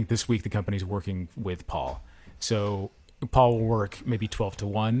instance, I think this week the company's working with Paul. So Paul will work maybe 12 to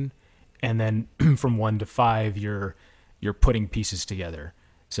 1, and then from 1 to 5, you're putting pieces together.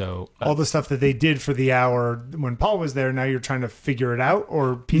 So all the stuff that they did for the hour when Paul was there, now you're trying to figure it out,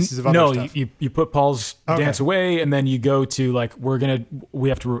 or pieces of other stuff? No, you put Paul's dance away, and then you go to like, we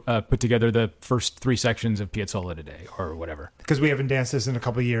have to put together the first 3 sections of Piazzolla today, or whatever. Because we haven't danced this in a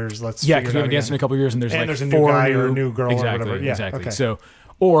couple of years. Because we haven't danced in a couple of years, and there's a new 4 guy or a new girl, exactly, or whatever. Yeah, exactly. Okay. So.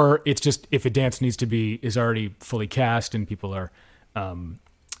 Or it's just if a dance is already fully cast and people are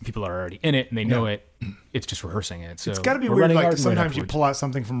already in it and they know it, it's just rehearsing it. So it's got to be weird. Like sometimes you pull out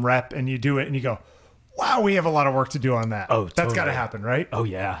something from rep and you do it and you go, "Wow, we have a lot of work to do on that." Oh, that's totally. got to happen, right? Oh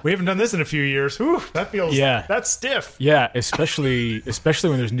yeah, we haven't done this in a few years. Whew, that feels that's stiff. Yeah, especially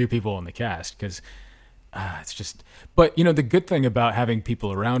when there's new people in the cast, because it's just. But the good thing about having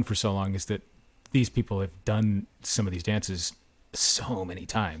people around for so long is that these people have done some of these dances so many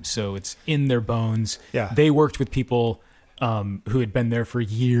times, so it's in their bones. They worked with people who had been there for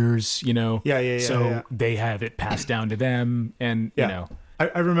years, so they have it passed down to them, and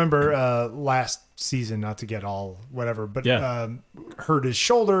I remember last season, not to get all whatever, but hurt his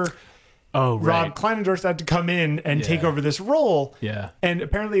shoulder. Oh, right. Rob Kleinendorf had to come in and take over this role. Yeah. And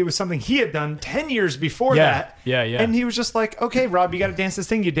apparently it was something he had done 10 years before that. Yeah. And he was just like, okay, Rob, you got to dance this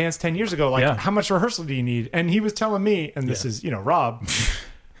thing you danced 10 years ago. Like, how much rehearsal do you need? And he was telling me, and this is, Rob.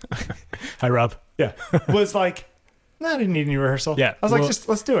 Hi, Rob. Yeah. Was like, no, I didn't need any rehearsal. Yeah. I was like, just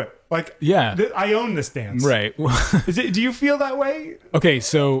let's do it. Like, I own this dance. Right. Do you feel that way? Okay,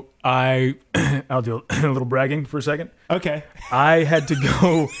 so I'll do a little bragging for a second. Okay. I had to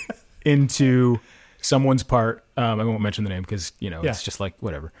go into someone's part. I won't mention the name because, it's just like,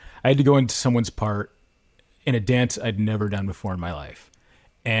 whatever. I had to go into someone's part in a dance I'd never done before in my life.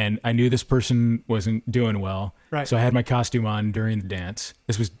 And I knew this person wasn't doing well. Right. So I had my costume on during the dance.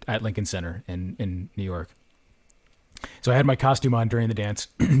 This was at Lincoln Center in New York. So I had my costume on during the dance,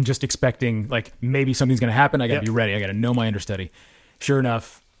 just expecting like maybe something's going to happen. I got to be ready. I got to know my understudy. Sure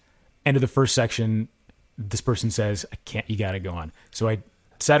enough, end of the first section, this person says, you got to go on. So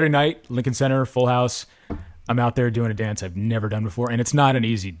Saturday night, Lincoln Center, full house. I'm out there doing a dance I've never done before. And it's not an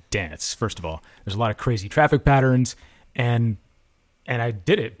easy dance, first of all. There's a lot of crazy traffic patterns, and I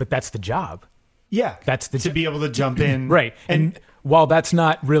did it, but that's the job. Yeah. That's the to be able to jump in. Right. And while that's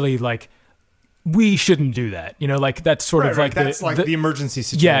not really like we shouldn't do that. You know, like that's sort of like that's the emergency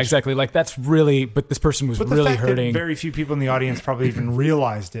situation. Yeah, exactly. Like that's really, but this person was But the really fact hurting. that very few people in the audience probably even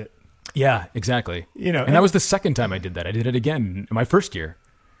realized it. Yeah, exactly. You know, and that was the second time I did that. I did it again in my first year,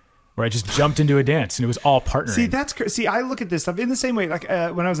 where I just jumped into a dance and it was all partnering. See, I look at this stuff in the same way. Like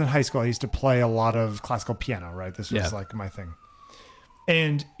when I was in high school, I used to play a lot of classical piano. Right, this was like my thing.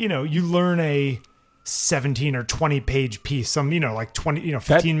 And you know, you learn a 17 or 20 page piece, some like 20,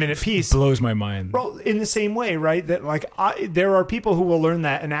 15-minute piece. Blows my mind. Well, in the same way, right? That like there are people who will learn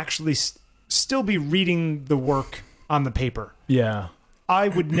that and actually still be reading the work on the paper. Yeah. I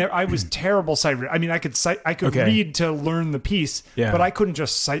would never. I was terrible sight read. I mean, I could read to learn the piece, but I couldn't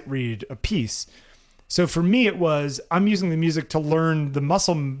just sight read a piece. So for me, it was I'm using the music to learn the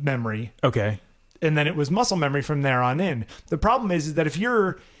muscle memory. Okay. And then it was muscle memory from there on in. The problem is that if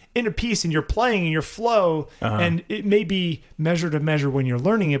you're in a piece and you're playing in your flow, and it may be measure to measure when you're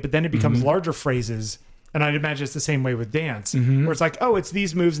learning it, but then it becomes larger phrases. And I'd imagine it's the same way with dance, where it's like, oh, it's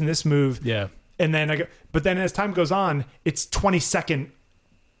these moves and this move. Yeah. And then but then as time goes on, it's 20-second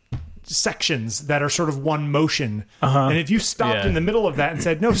sections that are sort of one motion. And if you stopped in the middle of that and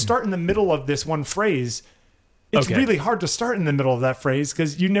said, no, start in the middle of this one phrase, it's really hard to start in the middle of that phrase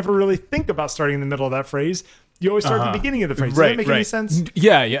because you never really think about starting in the middle of that phrase. You always start at the beginning of the phrase. Does that make any sense?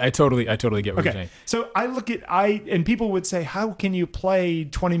 Yeah, I totally get what you're saying. So I look at and people would say, how can you play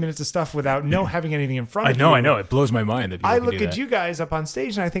 20 minutes of stuff without having anything in front of you? I know. It blows my mind that people I can look do at that. you guys up on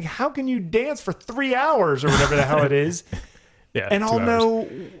stage and I think, how can you dance for 3 hours or whatever the hell it is? Yeah, and I'll know,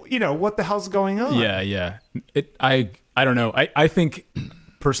 what the hell's going on. Yeah. I don't know. I think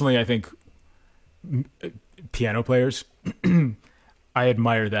personally, piano players, I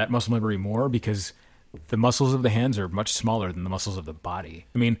admire that muscle memory more because the muscles of the hands are much smaller than the muscles of the body.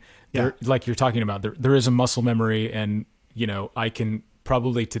 I mean, like you're talking about, there is a muscle memory, and I can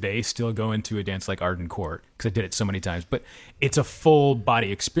probably today still go into a dance like Arden Court because I did it so many times, but it's a full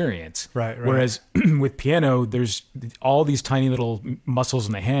body experience. Right. Whereas with piano, there's all these tiny little muscles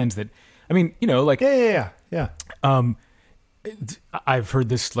in the hands that, I mean, like yeah. I've heard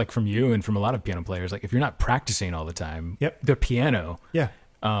this like from you and from a lot of piano players. Like if you're not practicing all the time, the piano,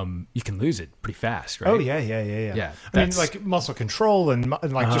 you can lose it pretty fast, right? Oh yeah. I mean, like muscle control and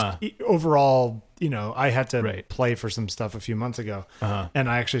like just overall. I had to play for some stuff a few months ago, and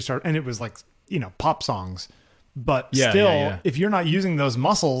I actually started, and it was like pop songs, but still, if you're not using those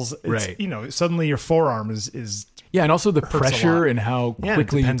muscles, it's, suddenly your forearm is. Yeah, and also the pressure and how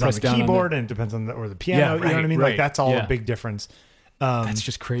quickly you press down on the keyboard, on and it depends on the piano. You know what I mean? Like that's all a big difference. That's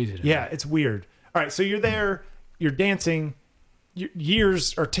just crazy. It's weird. All right, so you're there, you're dancing,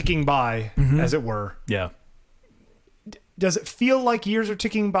 years are ticking by, as it were. Yeah. Does it feel like years are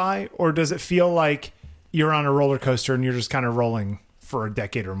ticking by, or does it feel like you're on a roller coaster and you're just kind of rolling for a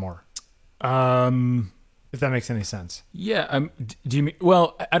decade or more? If that makes any sense. Yeah. Do you mean?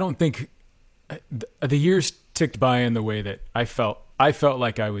 Well, I don't think the years ticked by in the way that I felt. I felt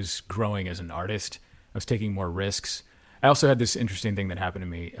like I was growing as an artist. I was taking more risks. I also had this interesting thing that happened to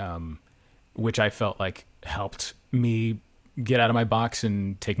me, which I felt like helped me get out of my box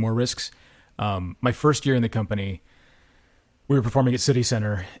and take more risks. My first year in the company, we were performing at City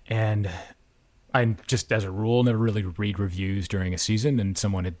Center, and I just, as a rule, never really read reviews during a season. And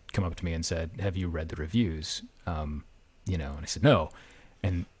someone had come up to me and said, "Have you read the reviews?" And I said, "No."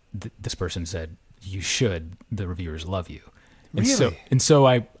 And this person said, "You should. The reviewers love you." And really? So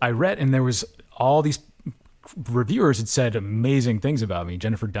I read, and there was all these reviewers had said amazing things about me.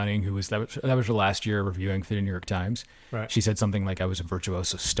 Jennifer Dunning, that was her last year reviewing for the New York Times. Right. She said something like I was a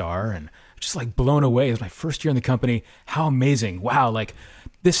virtuoso star, and just like blown away. It was my first year in the company. How amazing. Wow. Like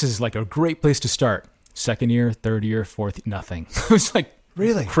this is like a great place to start. Second year, third year, fourth, nothing. It was like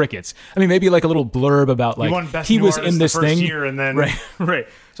really crickets. I mean, maybe like a little blurb about like he was in this thing. Year and then right.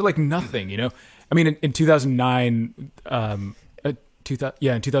 So like nothing, I mean, in 2009, in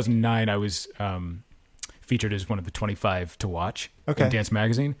 2009, I was, featured as one of the 25 to watch in Dance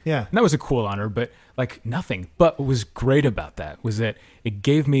Magazine. Yeah. And that was a cool honor, but like nothing. But what was great about that was that it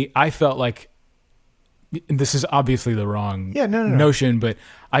gave me, I felt like, and this is obviously the wrong notion, but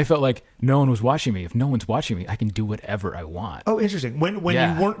I felt like no one was watching me. If no one's watching me, I can do whatever I want. Oh, interesting. When you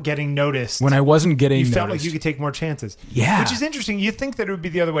weren't getting noticed. When I wasn't getting noticed. You felt like you could take more chances. Yeah. Which is interesting. You think that it would be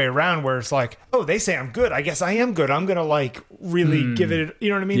the other way around where it's like, oh, they say I'm good. I guess I am good. I'm going to like really give it, you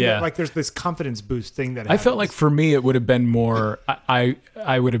know what I mean? Yeah. Like there's this confidence boost thing that happens. I felt like for me, it would have been more, I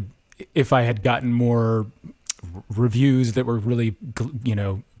would have, if I had gotten more reviews that were really,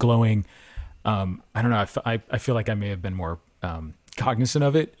 glowing, I don't know. I feel like I may have been more cognizant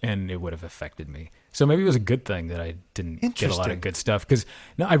of it, and it would have affected me. So maybe it was a good thing that I didn't get a lot Interesting. of good stuff, because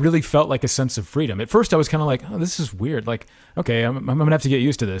no, I really felt like a sense of freedom. At first, I was kind of like, "Oh, this is weird." Like, okay, I'm gonna have to get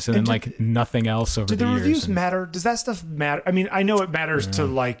used to this, and then like nothing else over Do the the years. reviews and- matter? Does that stuff matter? I mean, I know it matters to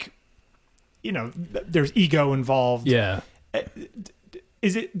like, there's ego involved. Yeah,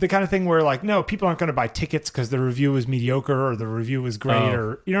 Is it the kind of thing where like, no, people aren't going to buy tickets because the review was mediocre or the review was great, Oh.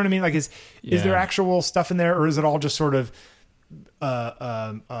 or you know what I mean? Like, is there Yeah. actual stuff in there, or is it all just sort of,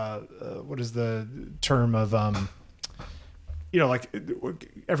 what is the term of, like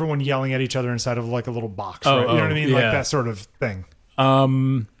everyone yelling at each other inside of like a little box, right? You know what I mean? Like yeah. that sort of thing.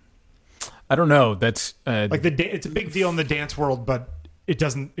 I don't know. That's Like it's a big deal in the dance world, but it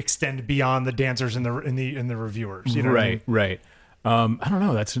doesn't extend beyond the dancers and the reviewers. You know what I mean? right. I don't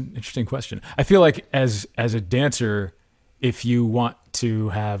know. That's an interesting question. I feel like as a dancer, if you want to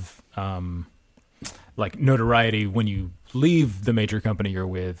have like notoriety when you leave the major company you're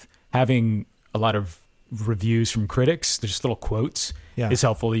with, having a lot of reviews from critics, there's just little quotes, is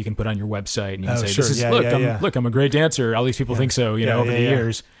helpful. You can put on your website and you can say, sure. "This is Yeah, look, yeah, look, I'm a great dancer. All these people think so." Over the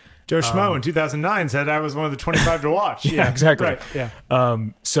years. Joe Schmo in 2009 said I was one of the 25 to watch. Yeah, exactly. Right. Yeah.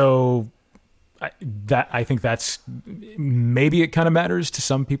 So I think that's maybe it kind of matters to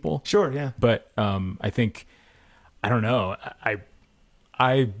some people. Sure. Yeah. But I think I don't know.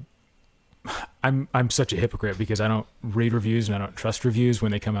 I'm such a hypocrite because I don't read reviews and I don't trust reviews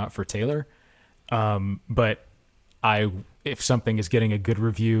when they come out for Taylor. But if something is getting a good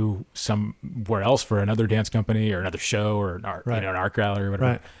review somewhere else for another dance company or another show or an art, an art gallery or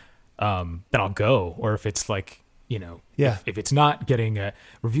whatever, then I'll go. Or if it's like, if it's not getting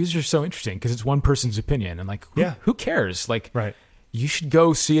reviews are so interesting because it's one person's opinion and like, who cares? Like, you should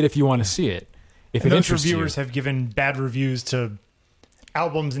go see it if you want to see it. If and it those interests reviewers you. have given bad reviews to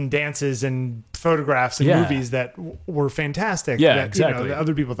albums and dances and photographs and movies that were fantastic. Yeah, that, exactly. that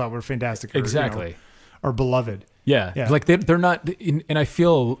other people thought were fantastic. Or, Exactly. Or beloved. Yeah. Like they're not, and I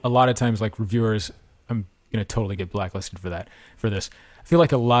feel a lot of times like reviewers, I'm going to totally get blacklisted for this. I feel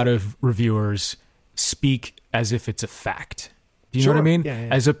like a lot of reviewers speak as if it's a fact. Do you know what I mean? Yeah,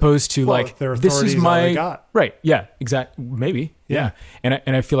 yeah. As opposed to like, their this authority is is all they my, got. right. Yeah, exactly. Maybe. Yeah. And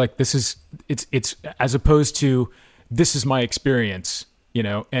I feel like it's as opposed to this is my experience,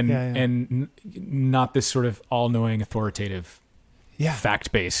 and not this sort of all knowing authoritative,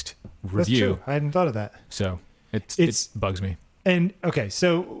 fact-based That's review. true. I hadn't thought of that. So it bugs me. And okay,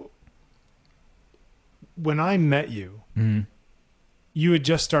 so when I met you, you had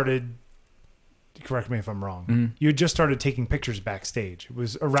just started. Correct me if I'm wrong. You had just started taking pictures backstage. It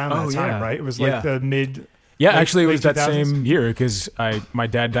was around that time, right? It was like the mid. Yeah, actually, it was late that 2000s? same year because my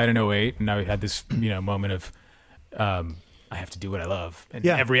dad died in 2008, and I had this moment of I have to do what I love in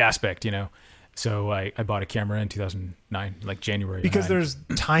every aspect, So I bought a camera in 2009, like January. Because 09. there's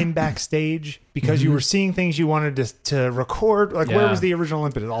time backstage, because you were seeing things you wanted to record. Like, where was the original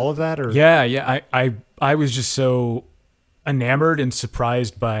impetus? All of that, or I was just so enamored and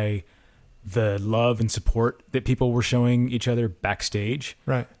surprised by the love and support that people were showing each other backstage.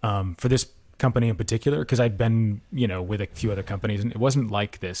 Right. For this company in particular, because I'd been, with a few other companies, and it wasn't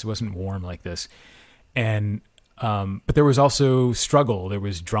like this. It wasn't warm like this. And but there was also struggle. There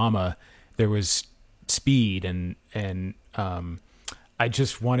was drama. There was speed, and I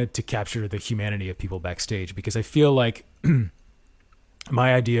just wanted to capture the humanity of people backstage because I feel like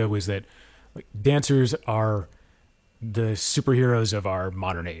my idea was that dancers are the superheroes of our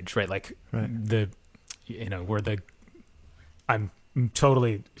modern age, right? Like I'm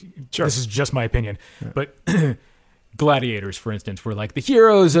totally, this is just my opinion, but gladiators, for instance, were like the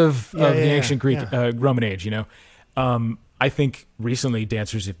heroes of the ancient Greek, Roman age, I think recently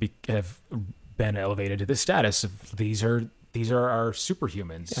dancers have been elevated to the status of these are our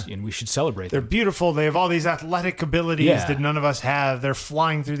superhumans and we should celebrate they're them. beautiful. They have all these athletic abilities that none of us have. They're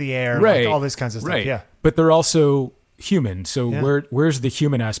flying through the air, Right. like all this kinds of stuff. Right. Yeah. But they're also human. So where's the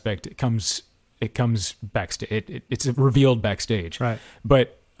human aspect? It comes backstage. It's revealed backstage. Right.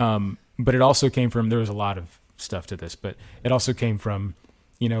 But it also came from, there was a lot of stuff to this, but it also came from,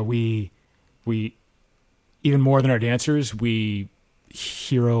 we even more than our dancers, we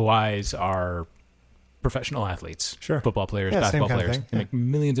heroize our professional athletes, football players, basketball players, they make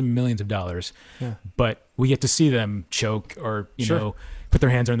millions and millions of dollars, but we get to see them choke or, put their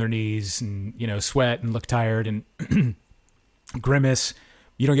hands on their knees and, sweat and look tired and grimace.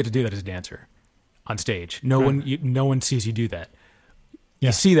 You don't get to do that as a dancer on stage. No one sees you do that.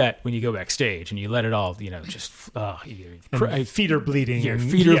 You see that when you go backstage and you let it all, just feet are bleeding. Your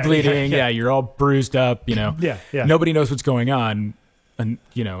and feet are bleeding. Yeah, you're all bruised up. Yeah. Nobody knows what's going on, and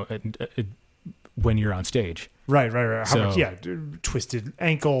when you're on stage. Right. How much? Yeah, twisted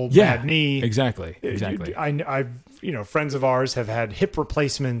ankle, bad knee. Exactly. I've friends of ours have had hip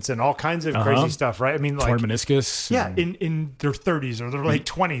replacements and all kinds of crazy stuff. Right. I mean, like torn meniscus. Yeah, in their 30s or their late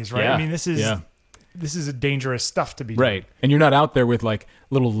 20s. Right. Yeah, I mean, this is a dangerous stuff to be doing. Right. And you're not out there with like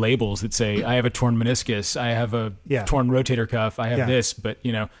little labels that say, I have a torn meniscus, I have a torn rotator cuff, I have this, but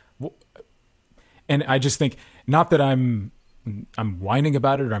and I just think, not that I'm whining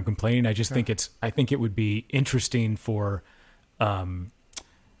about it or I'm complaining. I just think it would be interesting for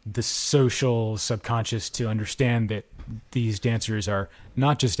the social subconscious to understand that these dancers are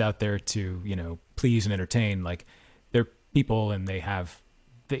not just out there to, please and entertain. Like, they're people, and they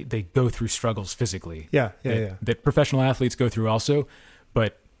go through struggles physically. That professional athletes go through also,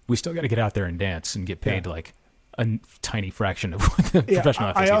 but we still got to get out there and dance and get paid like a tiny fraction of what the professional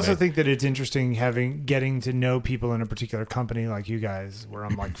athletes I also think that it's interesting getting to know people in a particular company like you guys, where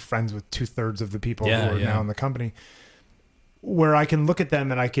I'm like friends with 2/3 of the people who are now in the company, where I can look at them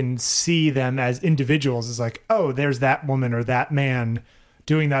and I can see them as individuals. It's like, oh, there's that woman or that man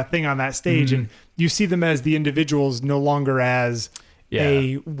doing that thing on that stage. And you see them as the individuals, no longer as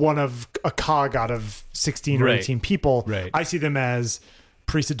one of a cog out of 16 or 18 people. Right. I see them as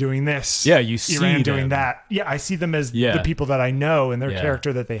Parisa doing this. Yeah, you see Iran them doing that. Yeah, I see them as the people that I know and their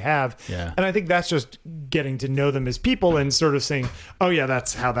character that they have. Yeah. And I think that's just getting to know them as people and sort of saying, oh yeah,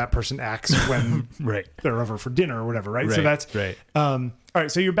 that's how that person acts when they're over for dinner or whatever, right? So that's right. All right,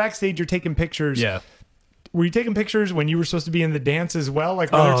 so you're backstage, you're taking pictures. Yeah. Were you taking pictures when you were supposed to be in the dance as well?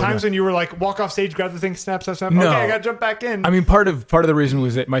 Like, were there times when you were like, walk off stage, grab the thing, snap? No. Okay, I got to jump back in. I mean, part of the reason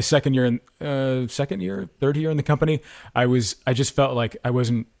was that my third year in the company, I just felt like I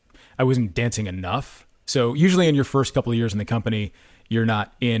wasn't dancing enough. So usually in your first couple of years in the company, you're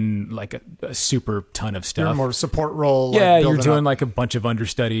not in like a super ton of stuff. You're more support role. Yeah, you're doing like a bunch of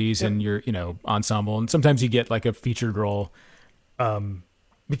understudies and you're, ensemble. And sometimes you get like a featured role.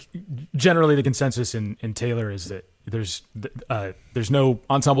 Generally the consensus in Taylor is that there's no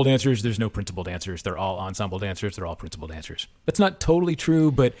ensemble dancers, there's no principal dancers. They're all ensemble dancers, they're all principal dancers. That's not totally true,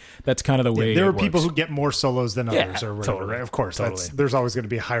 but that's kind of the way there it are people works. who get more solos than others or whatever, totally, right? Of course, totally. There's always going to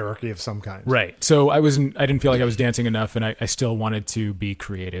be a hierarchy of some kind. Right. So I didn't feel like I was dancing enough, and I still wanted to be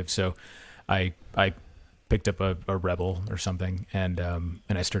creative. So I picked up a Rebel or something, and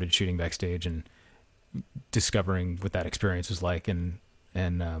I started shooting backstage and discovering what that experience was like, and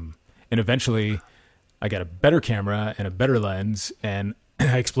eventually I got a better camera and a better lens, and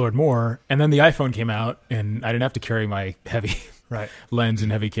I explored more. And then the iPhone came out, and I didn't have to carry my heavy lens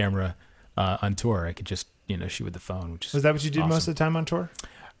and heavy camera on tour. I could just shoot with the phone. Which was that what you did most of the time on tour?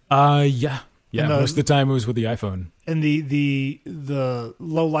 Yeah. Most of the time it was with the iPhone. And the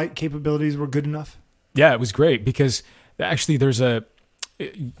low light capabilities were good enough. Yeah, it was great because actually there's the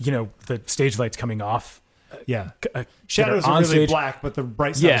stage lights coming off. Shadows are really stage. Black, but the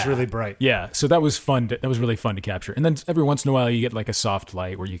bright stuff is really bright. Yeah, so that was fun. That was really fun to capture. And then every once in a while, you get like a soft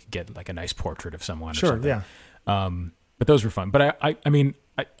light where you could get like a nice portrait of someone. Sure, or something. But those were fun. But I mean,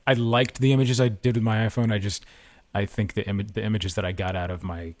 I liked the images I did with my iPhone. I think the images that I got out of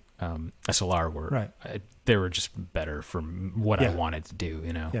my SLR were they were just better for what I wanted to do.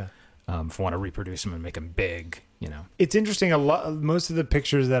 If I want to reproduce them and make them big. It's interesting. Most of the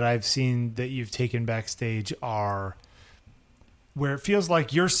pictures that I've seen that you've taken backstage are where it feels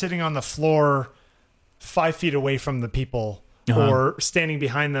like you're sitting on the floor 5 feet away from the people or standing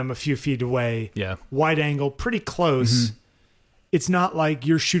behind them a few feet away. Yeah. Wide angle, pretty close. Mm-hmm. It's not like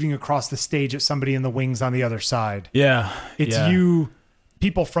you're shooting across the stage at somebody in the wings on the other side. Yeah. It's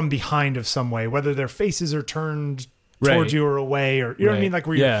people from behind of some way, whether their faces are turned towards you or away, or you know what I mean? Like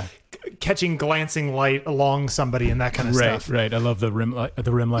where you're catching glancing light along somebody and that kind of stuff. Right. I love the rim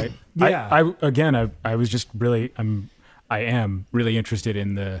light. Yeah. I was just really, I am really interested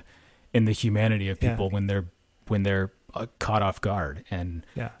in the humanity of people when they're caught off guard. And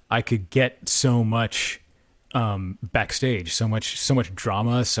I could get so much backstage, so much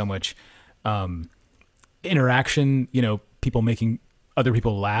drama, so much interaction, people making other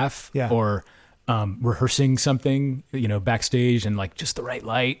people laugh or rehearsing something, backstage and like just the right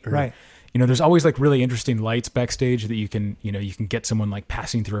light. Or, there's always like really interesting lights backstage that you can get someone like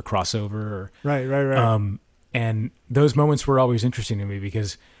passing through a crossover. Or, right. And those moments were always interesting to me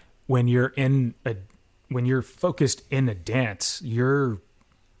because when you're focused in a dance, your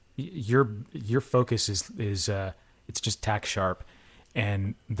focus is it's just tack sharp.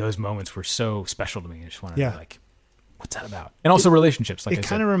 And those moments were so special to me. I just wanted to like, what's that about? And also relationships. Like it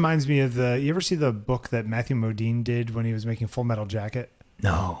kind of reminds me of you ever see the book that Matthew Modine did when he was making Full Metal Jacket?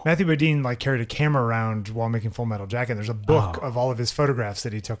 No. Matthew Modine like carried a camera around while making Full Metal Jacket. There's a book of all of his photographs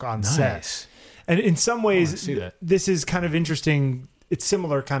that he took on set. And in some ways, see that. this is kind of interesting. It's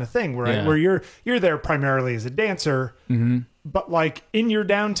similar kind of thing, right? Yeah. Where you're there primarily as a dancer, but like in your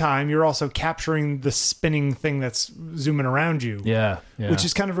downtime, you're also capturing the spinning thing that's zooming around you. Yeah. Which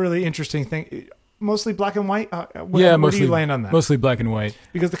is kind of a really interesting thing. Mostly black and white. Where do you land on that? Mostly black and white.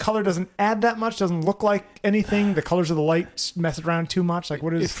 Because the color doesn't add that much, doesn't look like anything. The colors of the light mess around too much. Like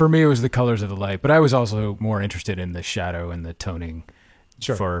what is? For me, it was the colors of the light, but I was also more interested in the shadow and the toning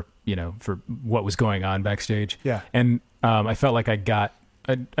for what was going on backstage. Yeah. And I felt like I got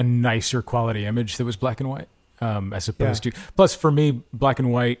a nicer quality image that was black and white, as opposed to. Plus, for me, black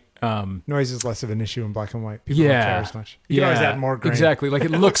and white. Noise is less of an issue in black and white. People don't care as much. You can always add more grain. Exactly. Like it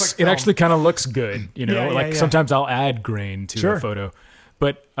looks, like it actually kind of looks good. Yeah. Sometimes I'll add grain to a photo,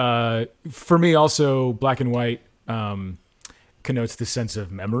 but for me also black and white connotes the sense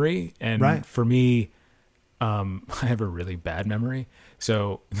of memory, and for me, I have a really bad memory.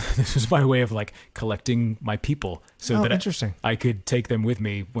 So this was my way of like collecting my people so that interesting. I could take them with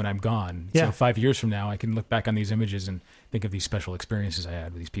me when I'm gone. Yeah. So 5 years from now, I can look back on these images and think of these special experiences I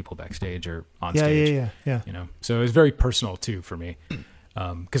had with these people backstage or on stage. Yeah. So it was very personal too for me,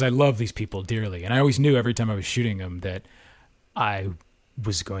 because I love these people dearly, and I always knew every time I was shooting them that I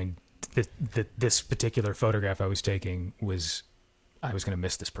was going. This particular photograph I was taking I was going to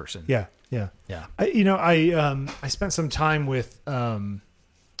miss this person. Yeah. I spent some time with Javier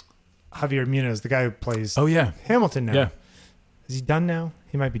Munoz, the guy who plays Hamilton now. Yeah. Is he done now?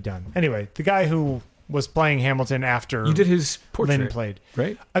 He might be done. Anyway, the guy who was playing Hamilton after you did his portrait. Lynn played.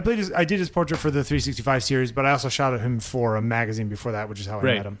 Right? I did his portrait for the 365 series, but I also shot him for a magazine before that, which is how I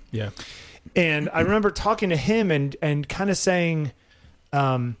met him. Yeah. And I remember talking to him and kind of saying,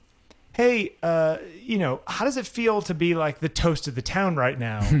 hey, how does it feel to be like the toast of the town right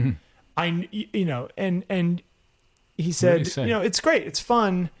now? And he said, it's great. It's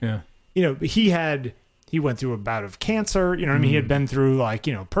fun. Yeah. He went through a bout of cancer, what I mean? He had been through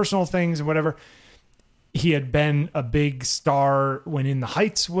personal things and whatever. He had been a big star when In the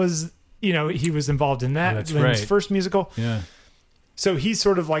Heights was, he was involved in that. That's Lynn's right. first musical. Yeah. So he's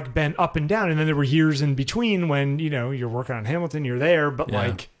sort of like been up and down. And then there were years in between when, you're working on Hamilton, you're there,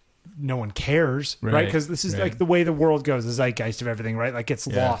 but no one cares, right? Because this is like the way the world goes, the zeitgeist of everything, right? Like it's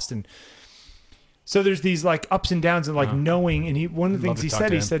lost. And so there's these like ups and downs and like knowing. And one of the things he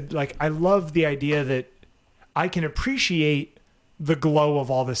said, like, I love the idea that I can appreciate the glow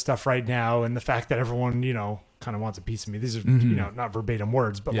of all this stuff right now. And the fact that everyone, kind of wants a piece of me. These are, not verbatim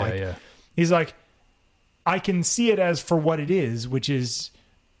words, but he's like, I can see it as for what it is, which is,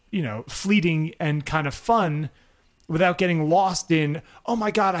 fleeting and kind of fun, without getting lost in, oh my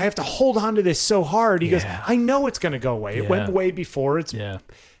God, I have to hold on to this so hard. He goes, I know it's going to go away. It went away before. It's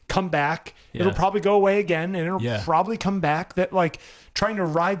come back. It'll probably go away again, and it'll probably come back. That like trying to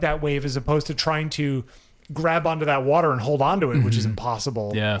ride that wave as opposed to trying to grab onto that water and hold on to it, which is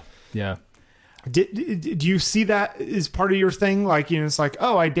impossible. Yeah. Yeah. Do you see that as part of your thing? Like, it's like,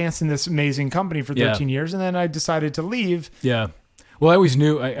 oh, I danced in this amazing company for 13 years, and then I decided to leave. Yeah. Well, I always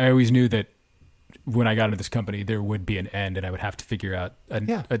knew that when I got into this company, there would be an end, and I would have to figure out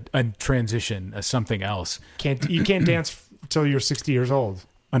a transition, something else. You can't dance till you're 60 years old.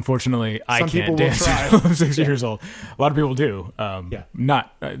 Unfortunately, I can't dance until I'm 60 years old. A lot of people do.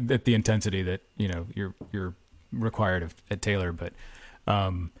 Not at the intensity that you're required at Taylor, but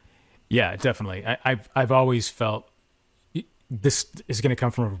definitely. I've always felt this is going to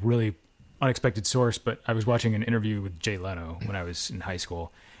come from a really unexpected source. But I was watching an interview with Jay Leno when I was in high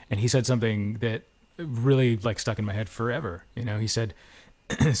school, and he said something that really like stuck in my head forever. He said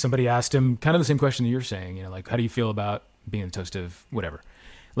somebody asked him kind of the same question that you're saying. Like, how do you feel about being the toast of whatever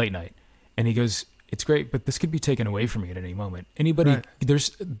late night? And he goes, it's great, but this could be taken away from me at any moment.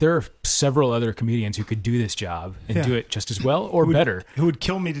 There are several other comedians who could do this job and do it just as well or better. Who would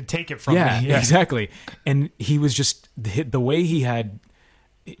kill me to take it from me. Yeah, exactly. And he was just the way he had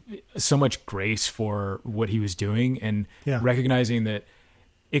so much grace for what he was doing and recognizing that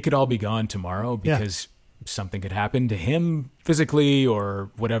it could all be gone tomorrow because something could happen to him physically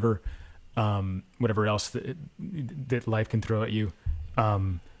or whatever else that life can throw at you.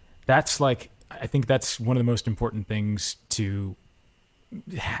 That's like, I think that's one of the most important things to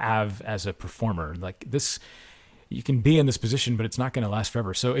have as a performer. Like this, you can be in this position, but it's not going to last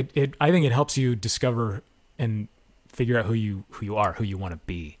forever. So I think it helps you discover and figure out who you are, who you want to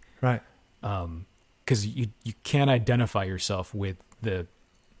be. Right. 'Cause you can't identify yourself with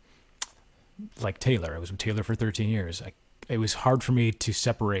like Taylor. I was with Taylor for 13 years. It was hard for me to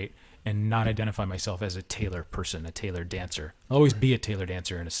separate and not identify myself as a Taylor person, a Taylor dancer. I'll always be a Taylor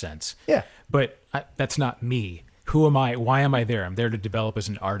dancer in a sense. Yeah. But that's not me. who am I? Why am I there? I'm there to develop as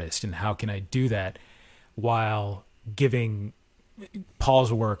an artist, and how can I do that while giving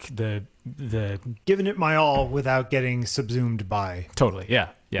Paul's work the Giving it my all without getting subsumed by. totally, yeah,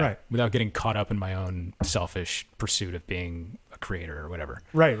 Right. without getting caught up in my own selfish pursuit of being a creator or whatever.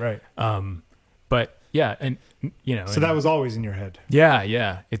 Right. But yeah, and So that was always in your head.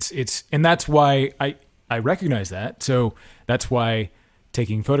 yeah. It's and that's why I recognize that. So that's why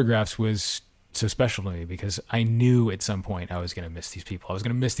taking photographs was so special to me, because I knew at some point I was going to miss these people. I was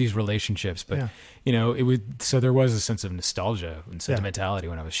going to miss these relationships. But it would. So there was a sense of nostalgia and sentimentality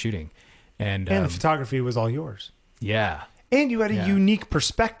when I was shooting, and the photography was all yours. Yeah. And you had a unique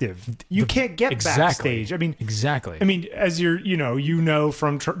perspective. You can't get backstage. I mean, exactly. I mean, as you're,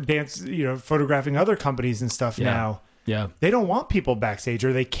 from dance, photographing other companies and stuff now. Yeah. They don't want people backstage,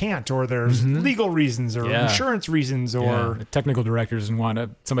 or they can't, or there's legal reasons or insurance reasons, or The technical director doesn't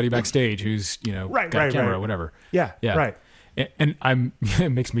want somebody backstage who's got a camera or whatever. Yeah. Right. And it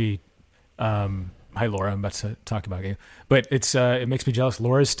makes me. Hi, Laura. I'm about to talk about you, but it makes me jealous.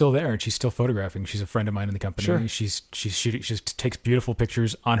 Laura's still there and she's still photographing. She's a friend of mine in the company. Sure. She's shooting. She just takes beautiful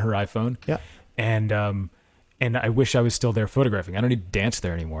pictures on her iPhone. Yeah. And I wish I was still there photographing. I don't need to dance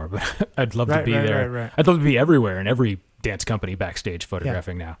there anymore, but I'd love to be there. Right. I'd love to be everywhere in every dance company backstage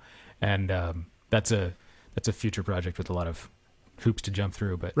photographing now. And that's a future project with a lot of hoops to jump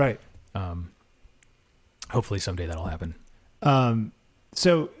through. But hopefully someday that'll happen.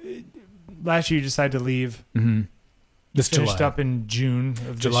 So last year you decided to leave. Mm-hmm. This finished July. up in June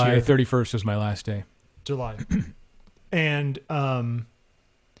of July this year. 31st was my last day. July. And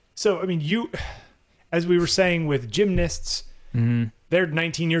so, I mean, you, as we were saying with gymnasts, they're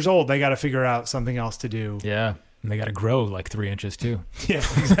 19 years old. They got to figure out something else to do. Yeah. And they got to grow like 3 inches too. Yeah,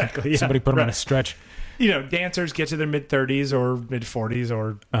 exactly. Yeah. Somebody put them on a stretch. Dancers get to their mid 30s or mid 40s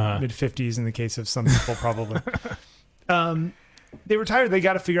or mid 50s in the case of some people, probably. They retire. They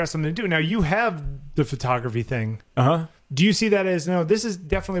got to figure out something to do. Now you have the photography thing. Do you see that as, no, this is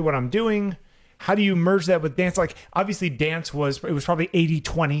definitely what I'm doing? How do you merge that with dance? Like, obviously dance was probably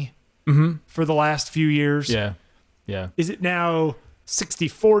 80-20 for the last few years. Yeah. Is it now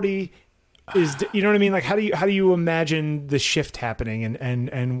 60-40? You know what I mean? Like, how do you imagine the shift happening,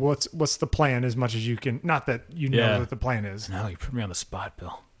 and what's the plan, as much as you can? Not that you know what the plan is. No, you put me on the spot,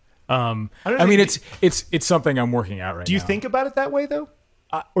 Bill. It's something I'm working out right now. Do you think about it that way though,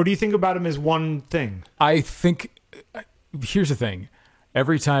 or do you think about them as one thing? I think here's the thing: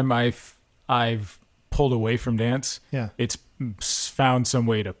 every time I've pulled away from dance, it's found some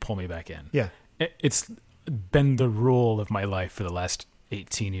way to pull me back in. Yeah, it's been the rule of my life for the last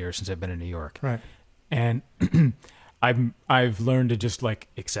 18 years since I've been in New York. Right, and I've learned to just like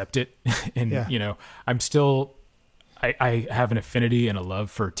accept it, and I'm still. I have an affinity and a love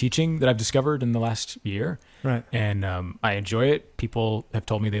for teaching that I've discovered in the last year. Right. And I enjoy it. People have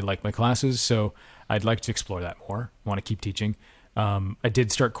told me they like my classes, so I'd like to explore that more. I want to keep teaching. I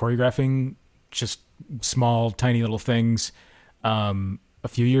did start choreographing just small, tiny little things a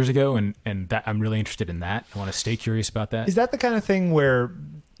few years ago, and that I'm really interested in that. I want to stay curious about that. Is that the kind of thing where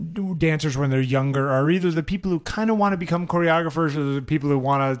dancers, when they're younger, are either the people who kind of want to become choreographers or the people who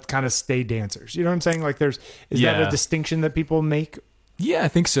want to kind of stay dancers? You know what I'm saying? Like, is that a distinction that people make? Yeah, I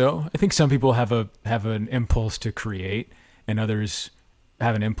think so. I think some people have an impulse to create, and others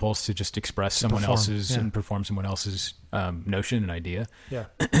have an impulse to just express someone else's and perform someone else's notion and idea. Yeah.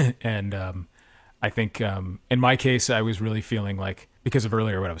 And I think in my case, I was really feeling like, because of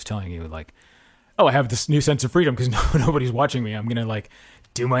earlier what I was telling you, like, oh, I have this new sense of freedom because nobody's watching me. I'm gonna like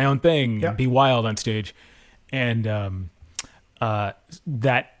do my own thing and be wild on stage. And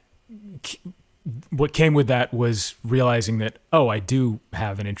that what came with that was realizing that, oh, I think I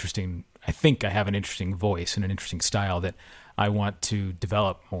have an interesting voice and an interesting style that I want to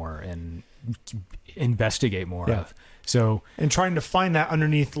develop more and investigate more of. So, and trying to find that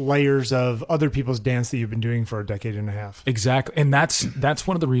underneath layers of other people's dance that you've been doing for a decade and a half. Exactly. And that's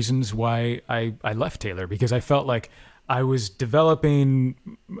one of the reasons why I left Taylor, because I felt like I was developing,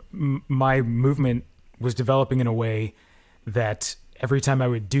 my movement was developing in a way that every time I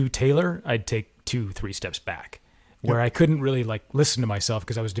would do Taylor, I'd take 2-3 steps back, where I couldn't really like listen to myself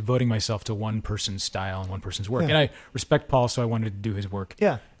because I was devoting myself to one person's style and one person's work. And I respect Paul, so I wanted to do his work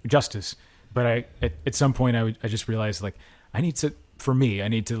justice. But at some point I just realized, like, I need to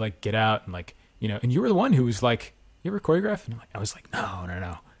like get out and like, and you were the one who was like, you ever choreograph? And I was like,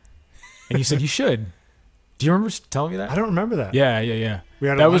 no. And you said you should. Do you remember telling me that? I don't remember that. Yeah.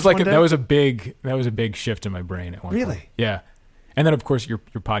 That was a big shift in my brain at one point. Really? Yeah. And then of course your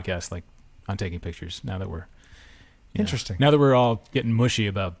podcast, like, on taking pictures, now that we're interesting. Now that we're all getting mushy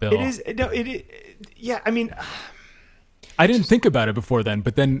about Bill. It is. No, it is. Yeah. I mean, I didn't think about it before then,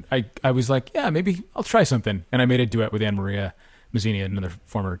 but then I was like, yeah, maybe I'll try something. And I made a duet with Anne Maria Mazzini, another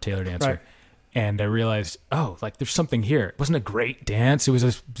former Taylor dancer. Right. And I realized, oh, like there's something here. It wasn't a great dance. It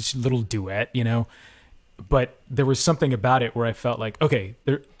was just a little duet, you know, but there was something about it where I felt like, okay,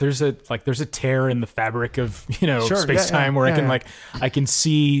 there's a tear in the fabric of, you know, space time where I can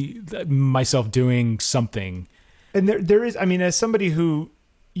see myself doing something. And there is, I mean, as somebody who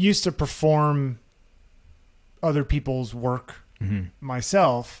used to perform other people's work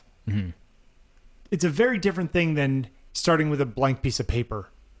myself, it's a very different thing than starting with a blank piece of paper.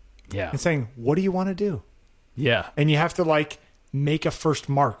 Yeah. And saying, what do you want to do? Yeah. And you have to like make a first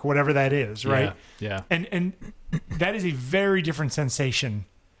mark, whatever that is, right? Yeah. And that is a very different sensation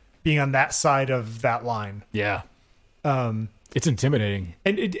being on that side of that line. Yeah. It's intimidating.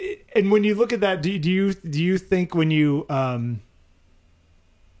 And when you look at that, do you think when you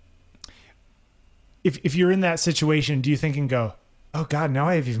if you're in that situation, do you think and go, oh God, now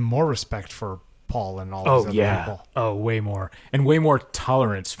I have even more respect for Paul and all these other people? Oh, way more. And way more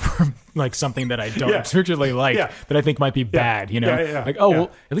tolerance for like something that I don't particularly like that I think might be bad, you know? Like,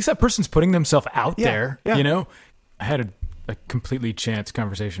 well, at least that person's putting themselves out there, you know? I had a completely chance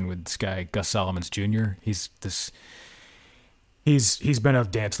conversation with this guy, Gus Solomons Jr. He's been a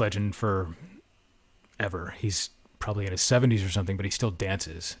dance legend for ever. He's probably in his 70s or something, but he still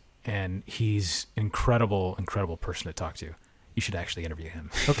dances. And he's incredible person to talk to. You should actually interview him.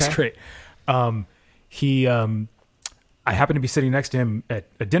 Okay. He's great. I happened to be sitting next to him at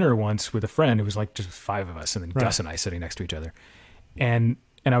a dinner once with a friend. It was like just 5 of us, and then Gus and I sitting next to each other. And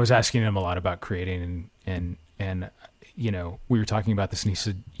I was asking him a lot about creating and you know, we were talking about this, and he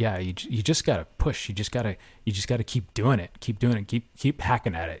said, yeah, you just got to push. You just got to keep doing it, keep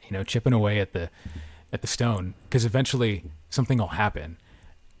hacking at it, you know, chipping away at the stone, because eventually something will happen.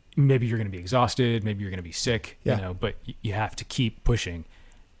 Maybe you're going to be exhausted, maybe you're going to be sick, you know, but you have to keep pushing.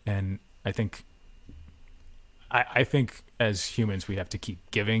 And I think as humans, we have to keep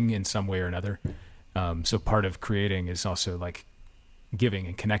giving in some way or another. So part of creating is also like giving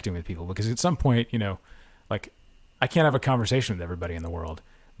and connecting with people, because at some point, you know, like I can't have a conversation with everybody in the world,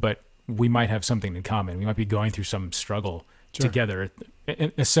 but we might have something in common. We might be going through some struggle together,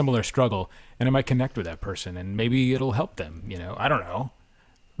 a similar struggle, and I might connect with that person, and maybe it'll help them. You know, I don't know.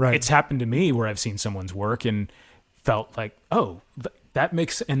 Right. It's happened to me where I've seen someone's work and felt like, oh, that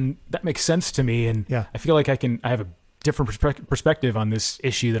makes sense to me, and I feel like I have a different perspective on this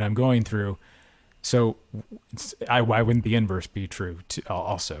issue that I'm going through. So why wouldn't the inverse be true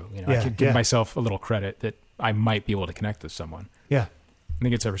also? You know, I could give myself a little credit that I might be able to connect with someone. Yeah. I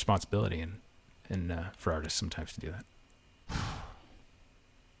think it's a responsibility and for artists sometimes to do that.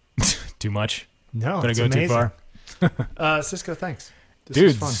 Too much? No, Did I go amazing. Too far? Cisco, thanks.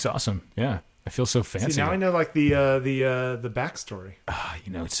 Dude, this is awesome. Yeah. I feel so fancy. See, now I know like the backstory.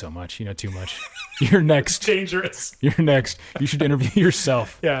 You know so much. You know too much. You're next. It's dangerous. You're next. You should interview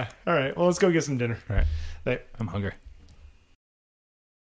yourself. Yeah. All right. Well, let's go get some dinner. All right. Bye. I'm hungry.